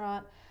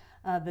restaurant,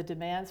 the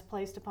demands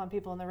placed upon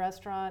people in the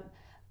restaurant,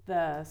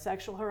 the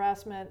sexual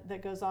harassment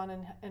that goes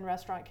on in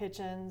restaurant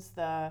kitchens,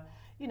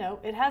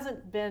 it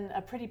hasn't been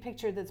a pretty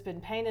picture that's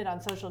been painted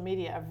on social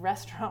media of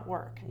restaurant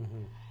work.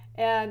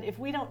 And if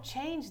we don't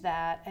change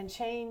that and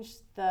change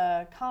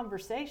the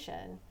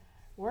conversation,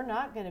 we're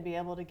not going to be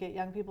able to get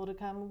young people to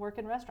come work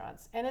in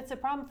restaurants. And it's a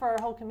problem for our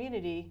whole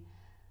community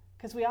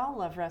because we all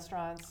love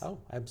restaurants. Oh,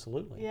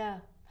 absolutely.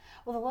 Yeah.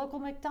 Well, the local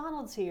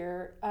McDonald's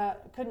here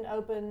couldn't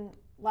open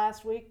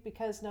last week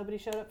because nobody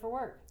showed up for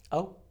work.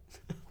 Oh.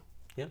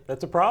 Yeah,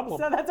 that's a problem.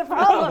 So that's a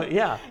problem.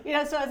 Yeah.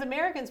 So as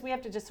Americans, we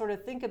have to just sort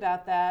of think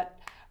about that.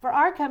 For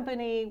our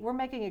company, we're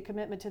making a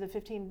commitment to the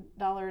 $15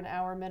 an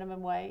hour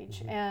minimum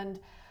wage, and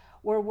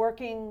we're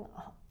working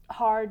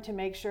hard to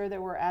make sure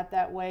that we're at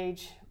that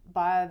wage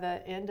by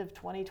the end of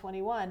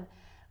 2021.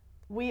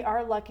 We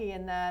are lucky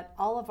in that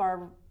all of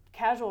our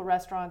casual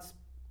restaurants,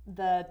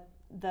 the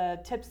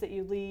tips that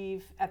you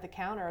leave at the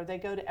counter, they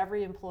go to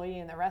every employee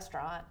in the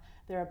restaurant.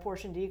 They're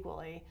apportioned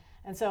equally.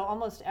 And so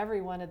almost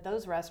everyone at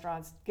those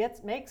restaurants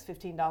makes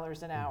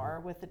 $15 an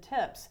hour with the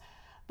tips.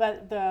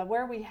 But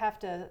where we have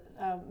to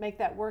make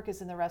that work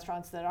is in the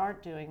restaurants that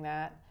aren't doing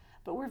that.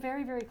 But we're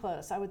very, very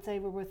close. I would say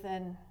we're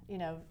within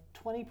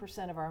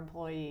 20% of our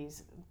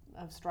employees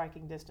of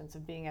striking distance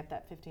of being at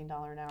that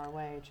 $15 an hour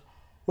wage.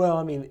 Well,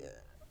 I mean,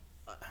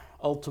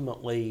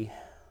 ultimately,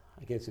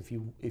 I guess if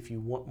you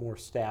want more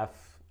staff,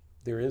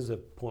 there is a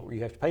point where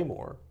you have to pay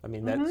more. I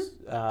mean, that's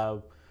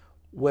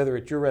whether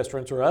it's your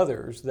restaurants or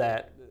others,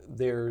 that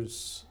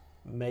there's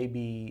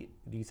maybe,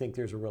 do you think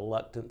there's a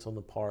reluctance on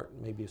the part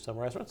maybe of some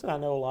restaurants? And I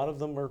know a lot of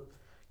them are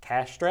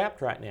cash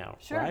strapped right now,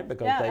 sure. right?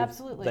 Because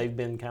absolutely. they've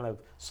been kind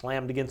of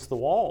slammed against the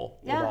wall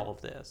with all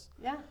of this.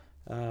 Yeah.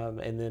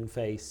 And then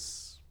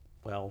face,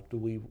 well, do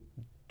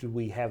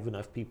we have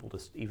enough people to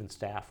even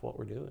staff what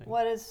we're doing?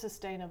 What is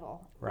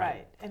sustainable?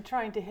 Right. And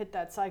trying to hit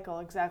that cycle,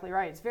 exactly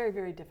right. It's very,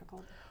 very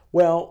difficult.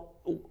 Well,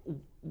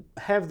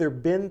 have there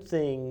been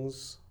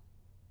things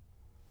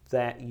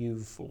that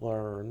you've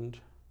learned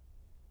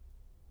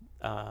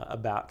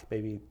about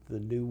maybe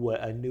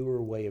a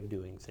newer way of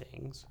doing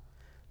things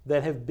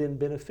that have been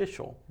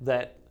beneficial?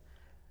 That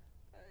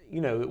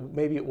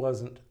maybe it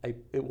wasn't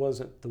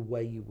the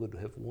way you would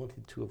have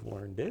wanted to have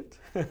learned it,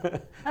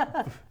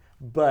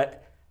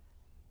 but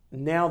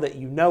now that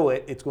you know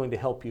it, it's going to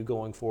help you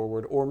going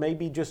forward, or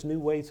maybe just new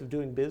ways of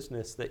doing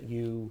business that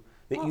you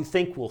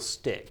think will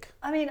stick.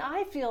 I mean,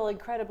 I feel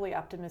incredibly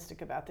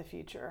optimistic about the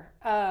future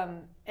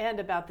and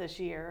about this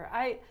year.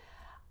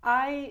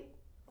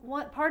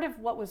 Part of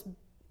what was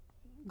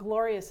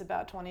glorious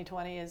about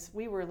 2020 is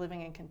we were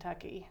living in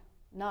Kentucky,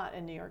 not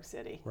in New York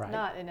City, right.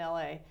 Not in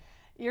LA.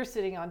 You're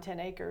sitting on 10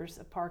 acres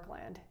of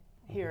parkland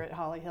here at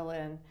Holly Hill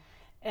Inn.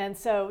 And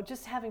so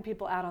just having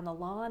people out on the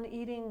lawn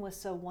eating was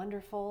so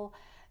wonderful,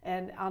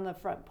 and on the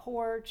front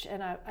porch.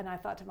 And I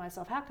thought to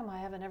myself, how come I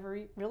haven't ever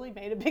really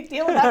made a big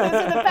deal about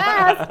this in the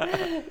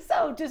past?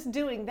 So just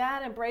doing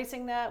that,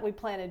 embracing that. We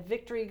planted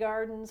victory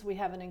gardens. We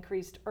have an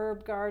increased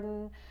herb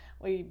garden.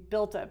 We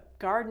built a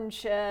garden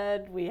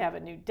shed. We have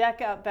a new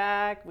deck out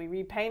back. We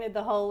repainted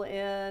the whole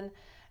inn.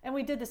 And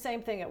we did the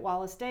same thing at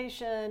Wallace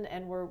Station.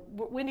 And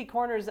Windy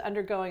Corner's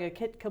undergoing a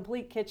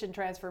complete kitchen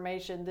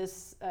transformation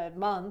this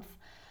month.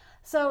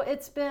 So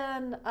it's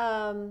been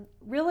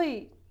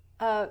really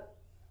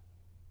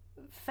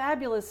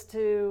fabulous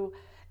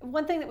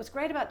one thing that was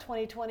great about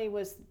 2020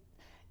 was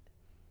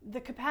the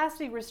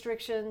capacity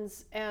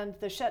restrictions and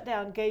the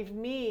shutdown gave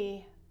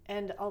me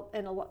and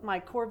my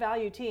core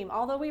value team,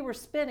 although we were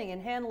spinning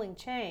and handling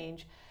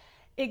change,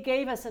 it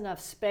gave us enough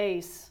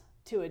space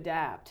to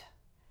adapt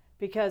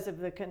because of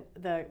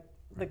the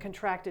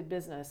contracted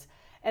business.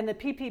 And the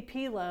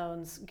PPP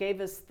loans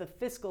gave us the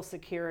fiscal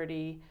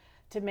security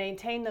to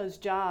maintain those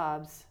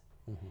jobs,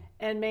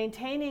 and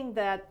maintaining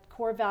that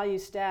core value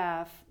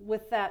staff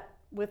with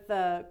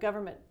the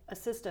government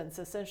assistance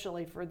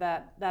essentially for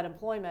that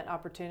employment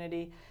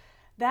opportunity.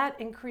 That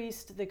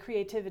increased the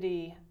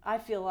creativity, I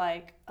feel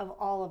like, of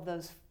all of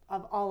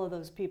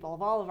those people,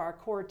 of all of our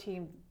core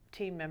team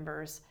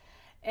members.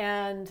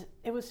 And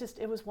it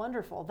was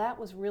wonderful. That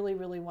was really,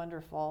 really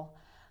wonderful.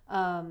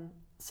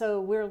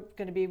 So we're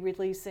going to be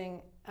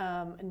releasing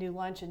new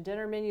lunch and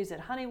dinner menus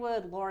at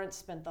Honeywood. Lawrence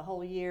spent the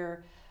whole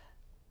year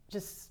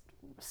just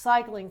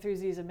cycling through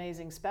these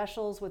amazing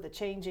specials with a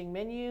changing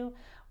menu.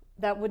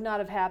 That would not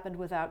have happened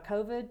without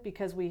COVID,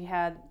 because we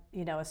had,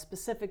 a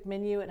specific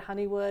menu at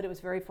Honeywood. It was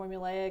very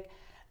formulaic.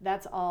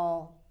 That's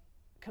all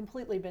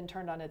completely been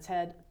turned on its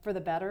head for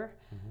the better,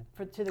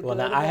 to the good of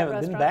that restaurant. Well, I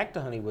haven't been back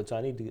to Honeywood, so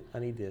I need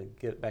to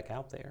get back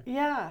out there.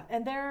 Yeah,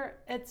 and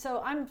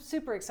so I'm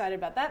super excited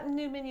about that.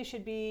 New menu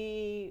should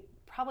be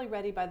probably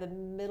ready by the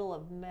middle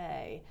of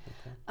May.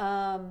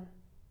 Okay.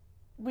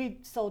 We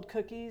sold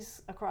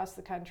cookies across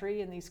the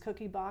country in these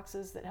cookie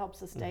boxes that help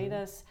sustain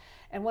us.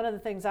 And one of the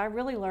things I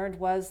really learned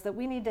was that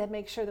we need to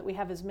make sure that we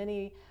have as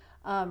many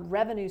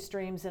revenue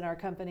streams in our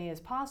company as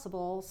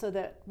possible, so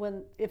that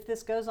if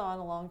this goes on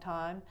a long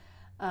time,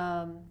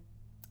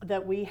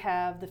 that we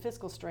have the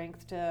fiscal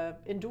strength to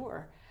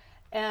endure.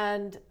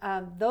 And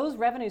those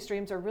revenue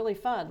streams are really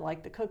fun.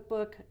 Like the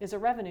cookbook is a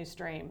revenue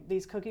stream.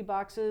 These cookie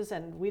boxes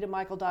and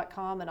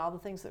WeToMichael.com and all the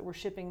things that we're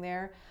shipping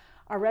there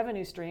are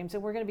revenue streams,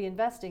 and we're going to be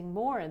investing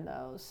more in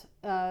those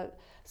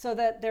so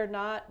that they're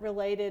not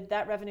related.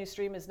 That revenue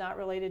stream is not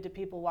related to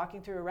people walking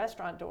through a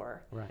restaurant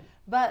door. Right.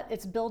 But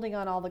it's building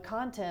on all the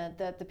content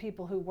that the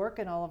people who work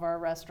in all of our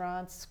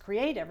restaurants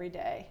create every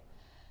day,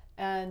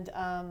 and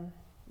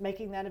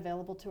making that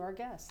available to our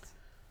guests.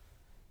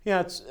 Yeah,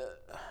 it's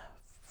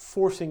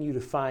forcing you to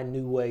find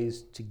new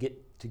ways to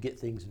get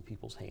things in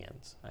people's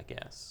hands, I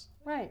guess.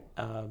 Right.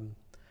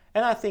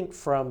 And I think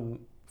from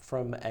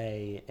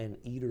an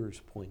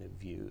eater's point of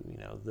view,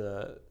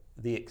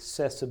 the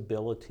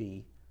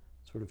accessibility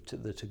sort of to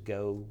the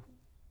to-go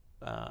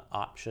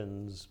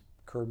options,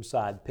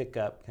 curbside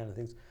pickup kind of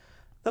things,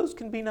 those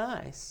can be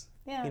nice.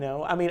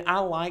 Yeah. I mean, I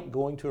like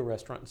going to a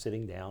restaurant and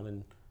sitting down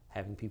and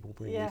having people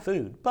bring Yeah. me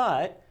food,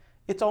 but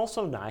it's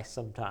also nice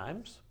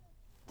sometimes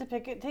to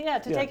pick it, take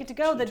it to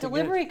go. The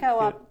delivery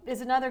co-op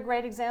is another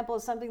great example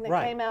of something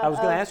that came out I was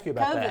of going to ask you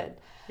about COVID. that.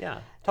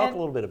 Yeah, talk a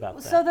little bit about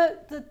that. So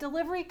the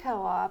delivery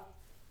co-op,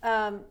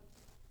 I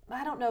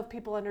don't know if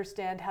people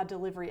understand how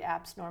delivery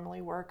apps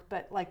normally work,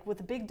 but like with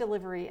the big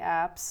delivery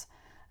apps,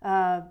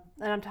 and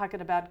I'm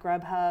talking about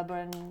Grubhub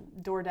and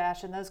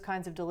DoorDash and those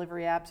kinds of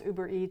delivery apps,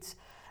 Uber Eats,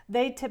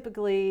 they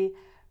typically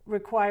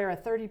require a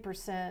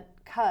 30%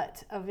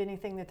 cut of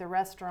anything that the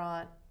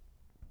restaurant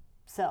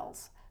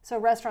sells. So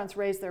restaurants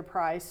raise their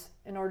price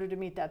in order to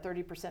meet that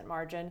 30%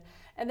 margin.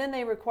 And then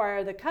they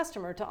require the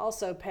customer to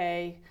also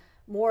pay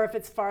more if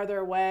it's farther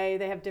away.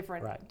 They have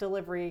different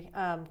delivery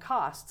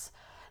costs.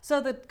 So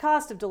the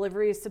cost of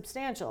delivery is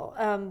substantial.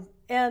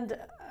 And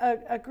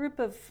a group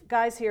of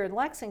guys here in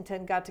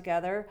Lexington got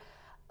together,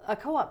 a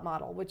co-op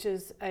model, which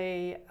is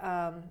the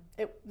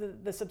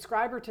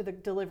subscriber to the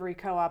delivery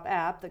co-op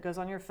app that goes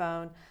on your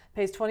phone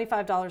pays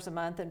 $25 a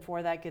month, and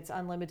for that gets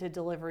unlimited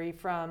delivery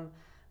from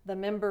the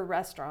member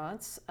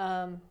restaurants.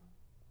 And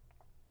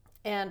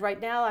right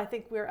now I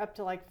think we're up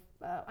to I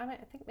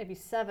think maybe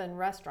 7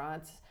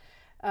 restaurants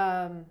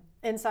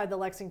inside the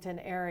Lexington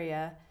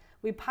area.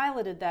 We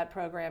piloted that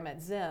program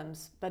at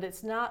Zims, but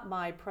it's not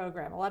my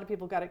program. A lot of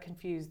people got it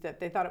confused that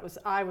they thought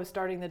I was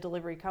starting the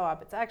delivery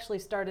co-op. It's actually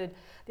started,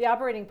 the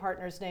operating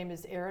partner's name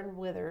is Aaron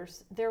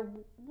Withers. They're a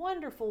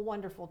wonderful,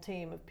 wonderful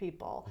team of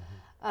people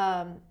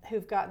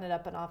who've gotten it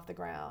up and off the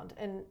ground.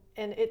 And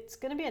it's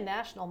going to be a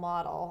national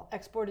model,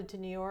 exported to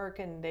New York,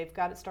 and they've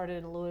got it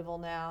started in Louisville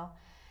now.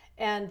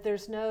 And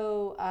there's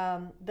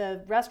no,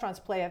 the restaurants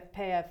pay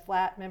a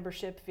flat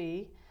membership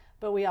fee,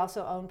 but we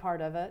also own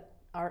part of it.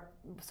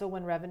 So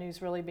when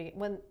revenues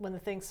when the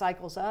thing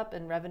cycles up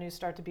and revenues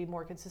start to be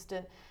more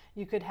consistent,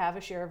 you could have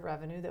a share of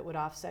revenue that would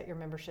offset your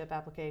membership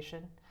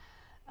application.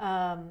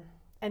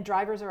 And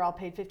drivers are all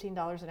paid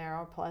 $15 an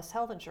hour plus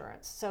health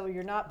insurance. So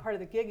you're not part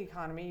of the gig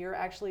economy.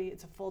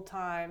 It's a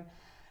full-time,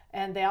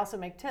 and they also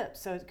make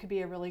tips. So it could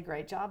be a really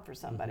great job for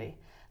somebody.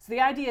 Mm-hmm. So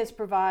the idea is to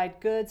provide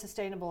good,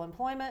 sustainable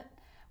employment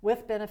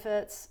with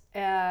benefits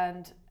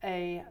and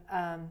a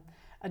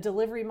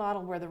delivery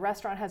model where the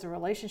restaurant has a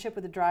relationship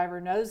with the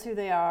driver, knows who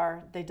they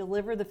are, they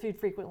deliver the food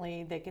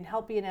frequently, they can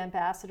help be an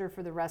ambassador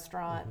for the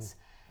restaurants,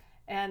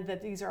 and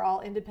that these are all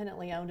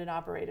independently owned and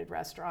operated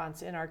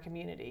restaurants in our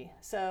community.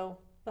 So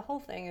the whole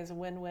thing is a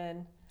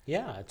win-win.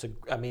 Yeah,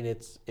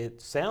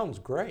 it sounds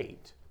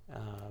great.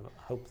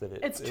 Hope that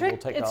it will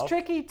take off. It's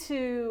tricky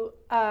to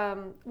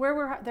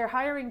they're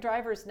hiring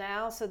drivers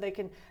now, so they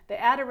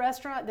add a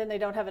restaurant, then they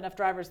don't have enough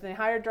drivers, and they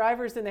hire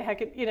drivers, then they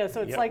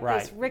so it's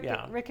this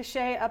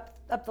ricochet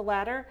up the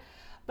ladder.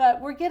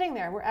 But we're getting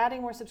there. We're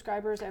adding more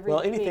subscribers every week.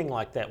 Well, anything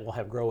like that will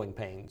have growing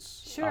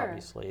pains,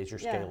 obviously, as you're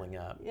scaling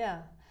up. Yeah,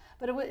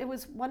 but it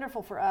was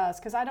wonderful for us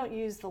because I don't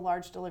use the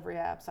large delivery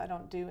apps. I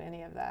don't do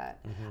any of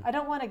that. Mm-hmm. I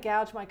don't want to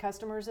gouge my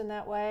customers in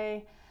that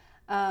way.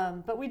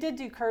 But we did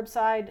do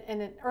curbside,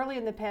 and early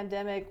in the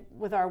pandemic,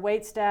 with our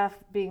wait staff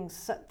being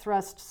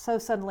thrust so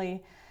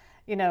suddenly,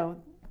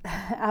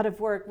 out of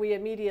work, we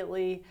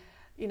immediately,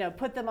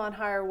 put them on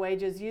higher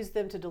wages, used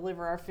them to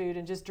deliver our food,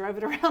 and just drove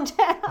it around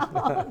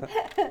town.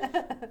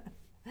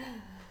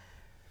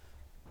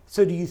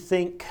 So do you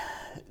think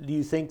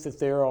that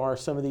there are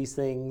some of these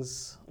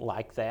things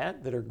like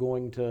that are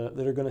going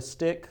to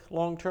stick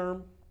long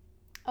term?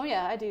 Oh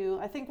yeah, I do.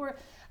 I think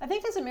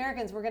as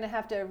Americans we're going to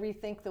have to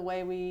rethink the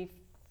way we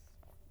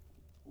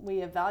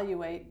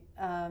evaluate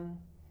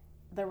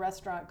the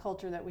restaurant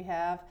culture that we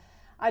have.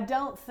 I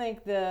don't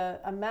think the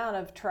amount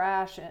of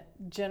trash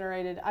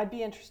generated, I'd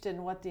be interested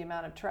in what the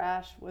amount of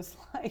trash was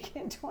like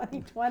in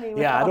 2020.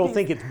 Yeah, I don't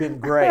think it's been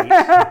great.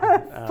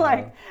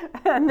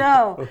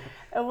 No.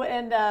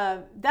 And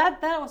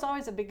that was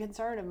always a big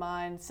concern of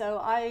mine.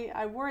 So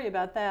I worry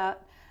about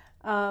that.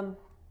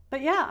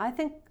 But yeah,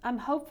 I'm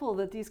hopeful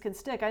that these can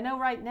stick. I know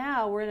right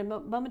now we're in a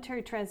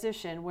momentary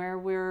transition where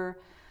we're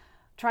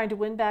trying to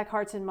win back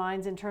hearts and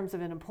minds in terms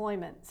of an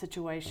employment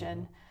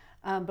situation.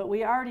 Mm-hmm. But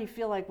we already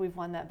feel like we've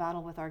won that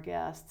battle with our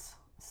guests.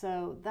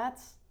 So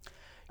that's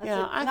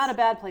not a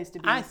bad place to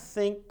be. I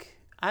think,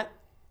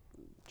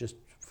 just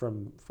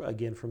from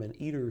an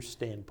eater's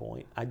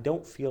standpoint, I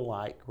don't feel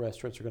like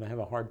restaurants are going to have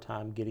a hard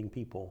time getting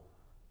people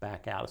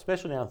back out,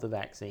 especially now that the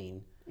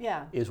vaccine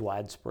is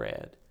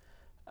widespread.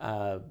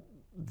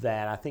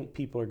 That I think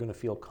people are going to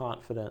feel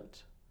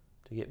confident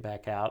to get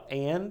back out,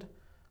 and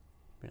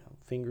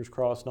fingers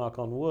crossed, knock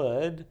on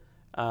wood,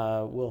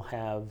 we'll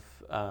have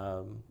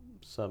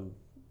some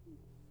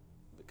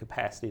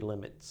capacity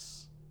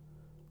limits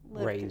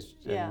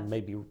raised and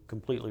maybe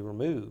completely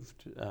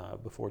removed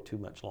before too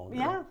much longer.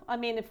 Yeah,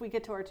 if we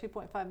get to our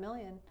 2.5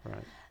 million.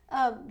 Right.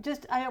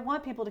 I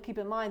want people to keep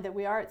in mind that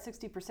we are at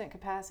 60%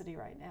 capacity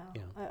right now.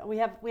 Yeah. We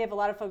have a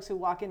lot of folks who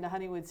walk into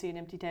Honeywood, see an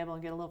empty table,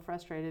 and get a little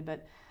frustrated,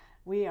 but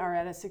we are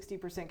at a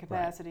 60%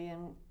 capacity, right.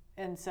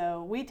 and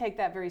so we take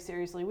that very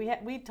seriously.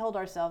 We told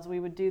ourselves we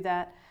would do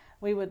that.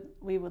 We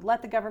would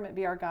let the government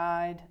be our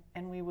guide,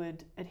 and we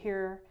would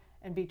adhere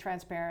and be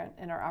transparent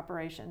in our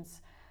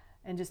operations,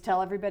 and just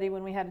tell everybody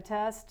when we had a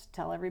test,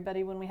 tell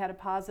everybody when we had a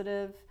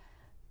positive.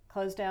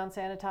 Close down,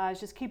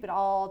 sanitize, just keep it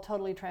all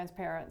totally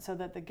transparent so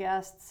that the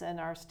guests and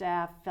our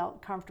staff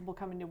felt comfortable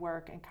coming to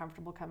work and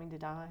comfortable coming to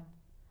dine.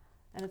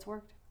 And it's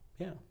worked.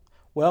 Yeah.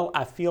 Well,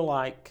 I feel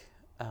like,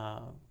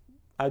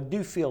 I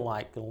do feel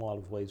like in a lot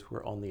of ways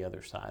we're on the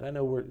other side. I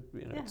know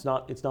it's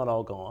not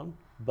all gone,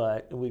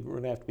 but we're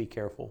going to have to be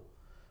careful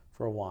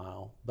for a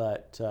while.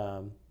 But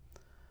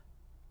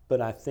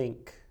I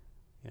think,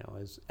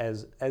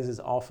 as is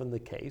often the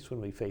case when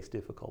we face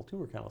difficulty,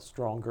 we're kind of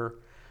stronger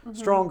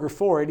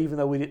for it, even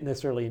though we didn't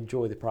necessarily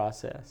enjoy the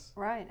process.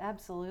 Right,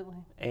 absolutely.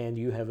 And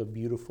you have a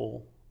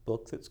beautiful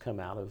book that's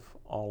come out of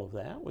all of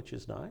that, which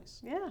is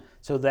nice. Yeah.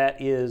 So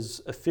that is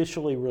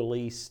officially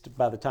released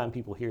by the time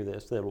people hear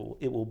this.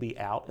 It will be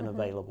out and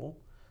available.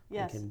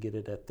 Yes. They can get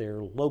it at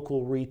their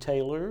local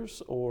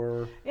retailers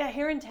or... Yeah,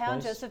 here in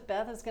town, Joseph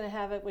Beth is going to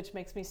have it, which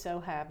makes me so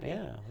happy.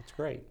 Yeah, that's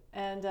great.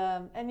 And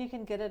you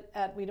can get it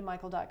at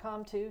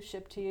WeDaMichael.com too,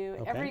 shipped to you.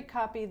 Okay. Every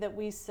copy that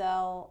we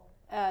sell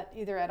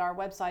either at our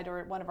website or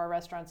at one of our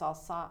restaurants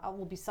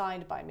will be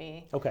signed by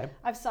me. Okay.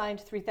 I've signed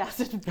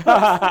 3,000 books.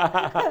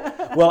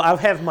 Well, I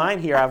have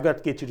mine here. I've got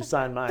to get you to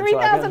sign mine.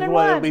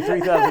 3,001. It'll be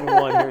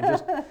 3,001 here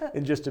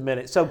in just a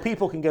minute. So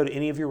people can go to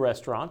any of your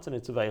restaurants and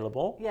it's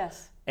available.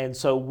 Yes. And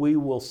so we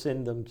will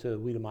send them to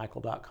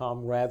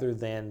WeDaMichael.com rather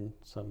than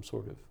some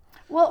sort of...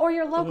 Well, or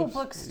your local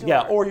bookstore.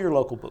 Yeah, or your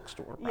local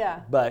bookstore. Right?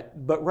 Yeah. But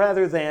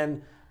rather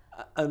than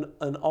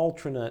an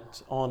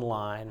alternate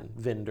online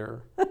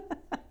vendor,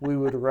 we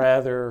would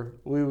rather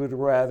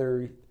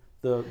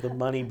the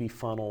money be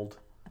funneled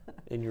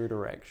in your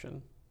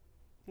direction.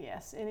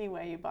 Yes, any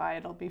way you buy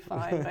it'll be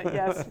fine. But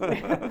yes,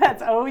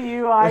 that's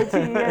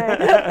OUITA.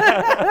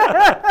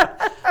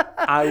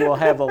 I will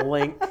have a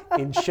link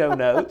in show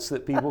notes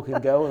that people can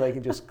go and they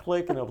can just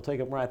click and it'll take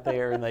them right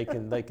there and they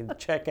can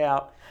check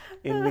out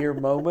in mere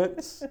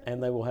moments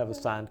and they will have a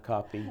signed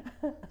copy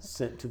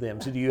sent to them.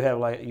 So do you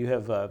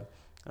have a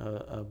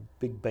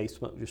big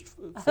basement just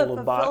full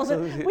of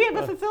boxes? We have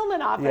a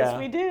fulfillment office. Yeah.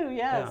 We do.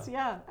 Yes.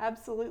 Yeah.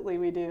 Absolutely,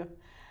 we do.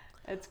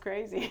 It's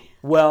crazy.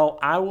 Well,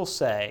 I will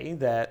say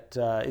that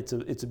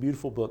it's a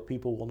beautiful book.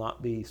 People will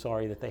not be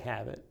sorry that they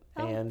have it.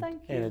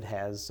 Thank you. And it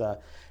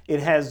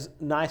has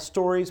nice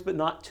stories, but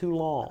not too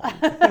long.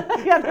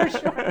 Yeah, they're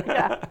short.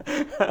 Yeah.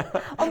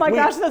 Oh my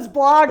gosh, those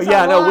blogs.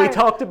 Yeah, online. no, we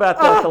talked about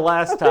that the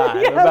last time.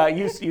 Yes. About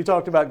you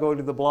talked about going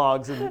to the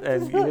blogs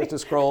and you have to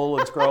scroll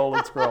and scroll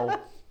and scroll.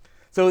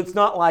 So it's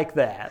not like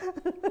that.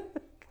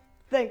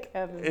 Thank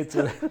heavens.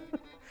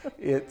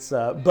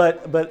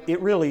 But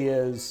it really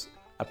is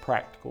a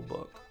practical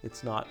book.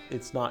 It's not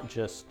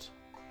just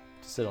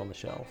to sit on the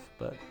shelf,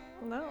 but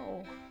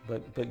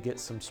get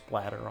some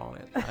splatter on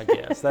it. I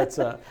guess that's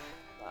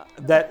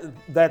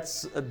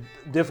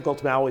difficult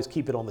to me. I always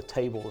keep it on the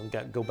table and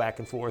go back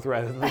and forth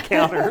rather than the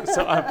counter.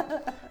 So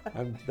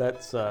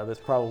that's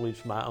probably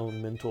just my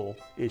own mental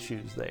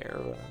issues there.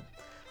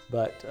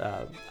 But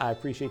I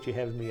appreciate you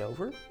having me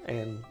over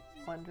and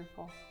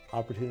wonderful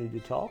opportunity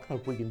to talk.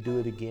 Hope we can do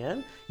it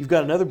again. You've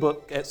got another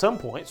book at some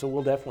point, so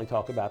we'll definitely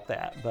talk about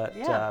that. But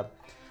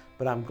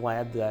I'm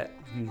glad that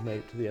you've made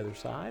it to the other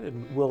side,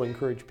 and we'll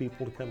encourage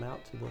people to come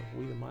out to the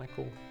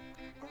WeDaMichael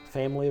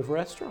family of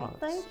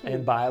restaurants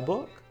and buy a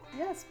book.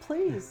 Yes,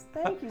 please.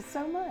 Thank you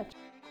so much.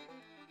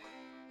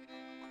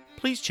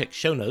 Please check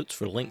show notes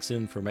for links and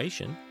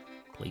information.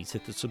 Please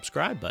hit the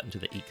subscribe button to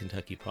the Eat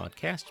Kentucky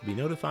podcast to be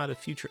notified of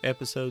future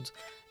episodes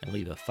and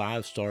leave a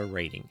 5-star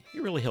rating.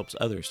 It really helps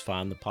others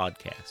find the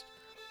podcast.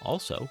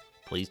 Also,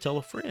 please tell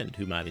a friend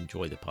who might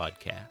enjoy the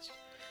podcast.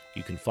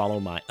 You can follow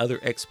my other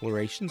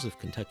explorations of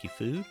Kentucky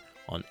food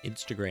on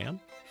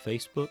Instagram,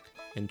 Facebook,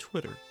 and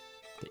Twitter.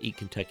 The Eat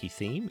Kentucky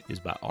theme is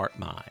by Art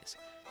Mize.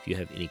 If you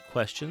have any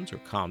questions or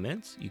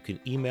comments, you can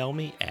email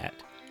me at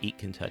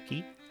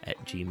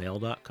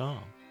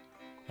eatkentucky@gmail.com.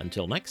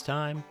 Until next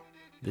time,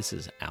 this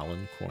is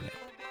Alan Cornett.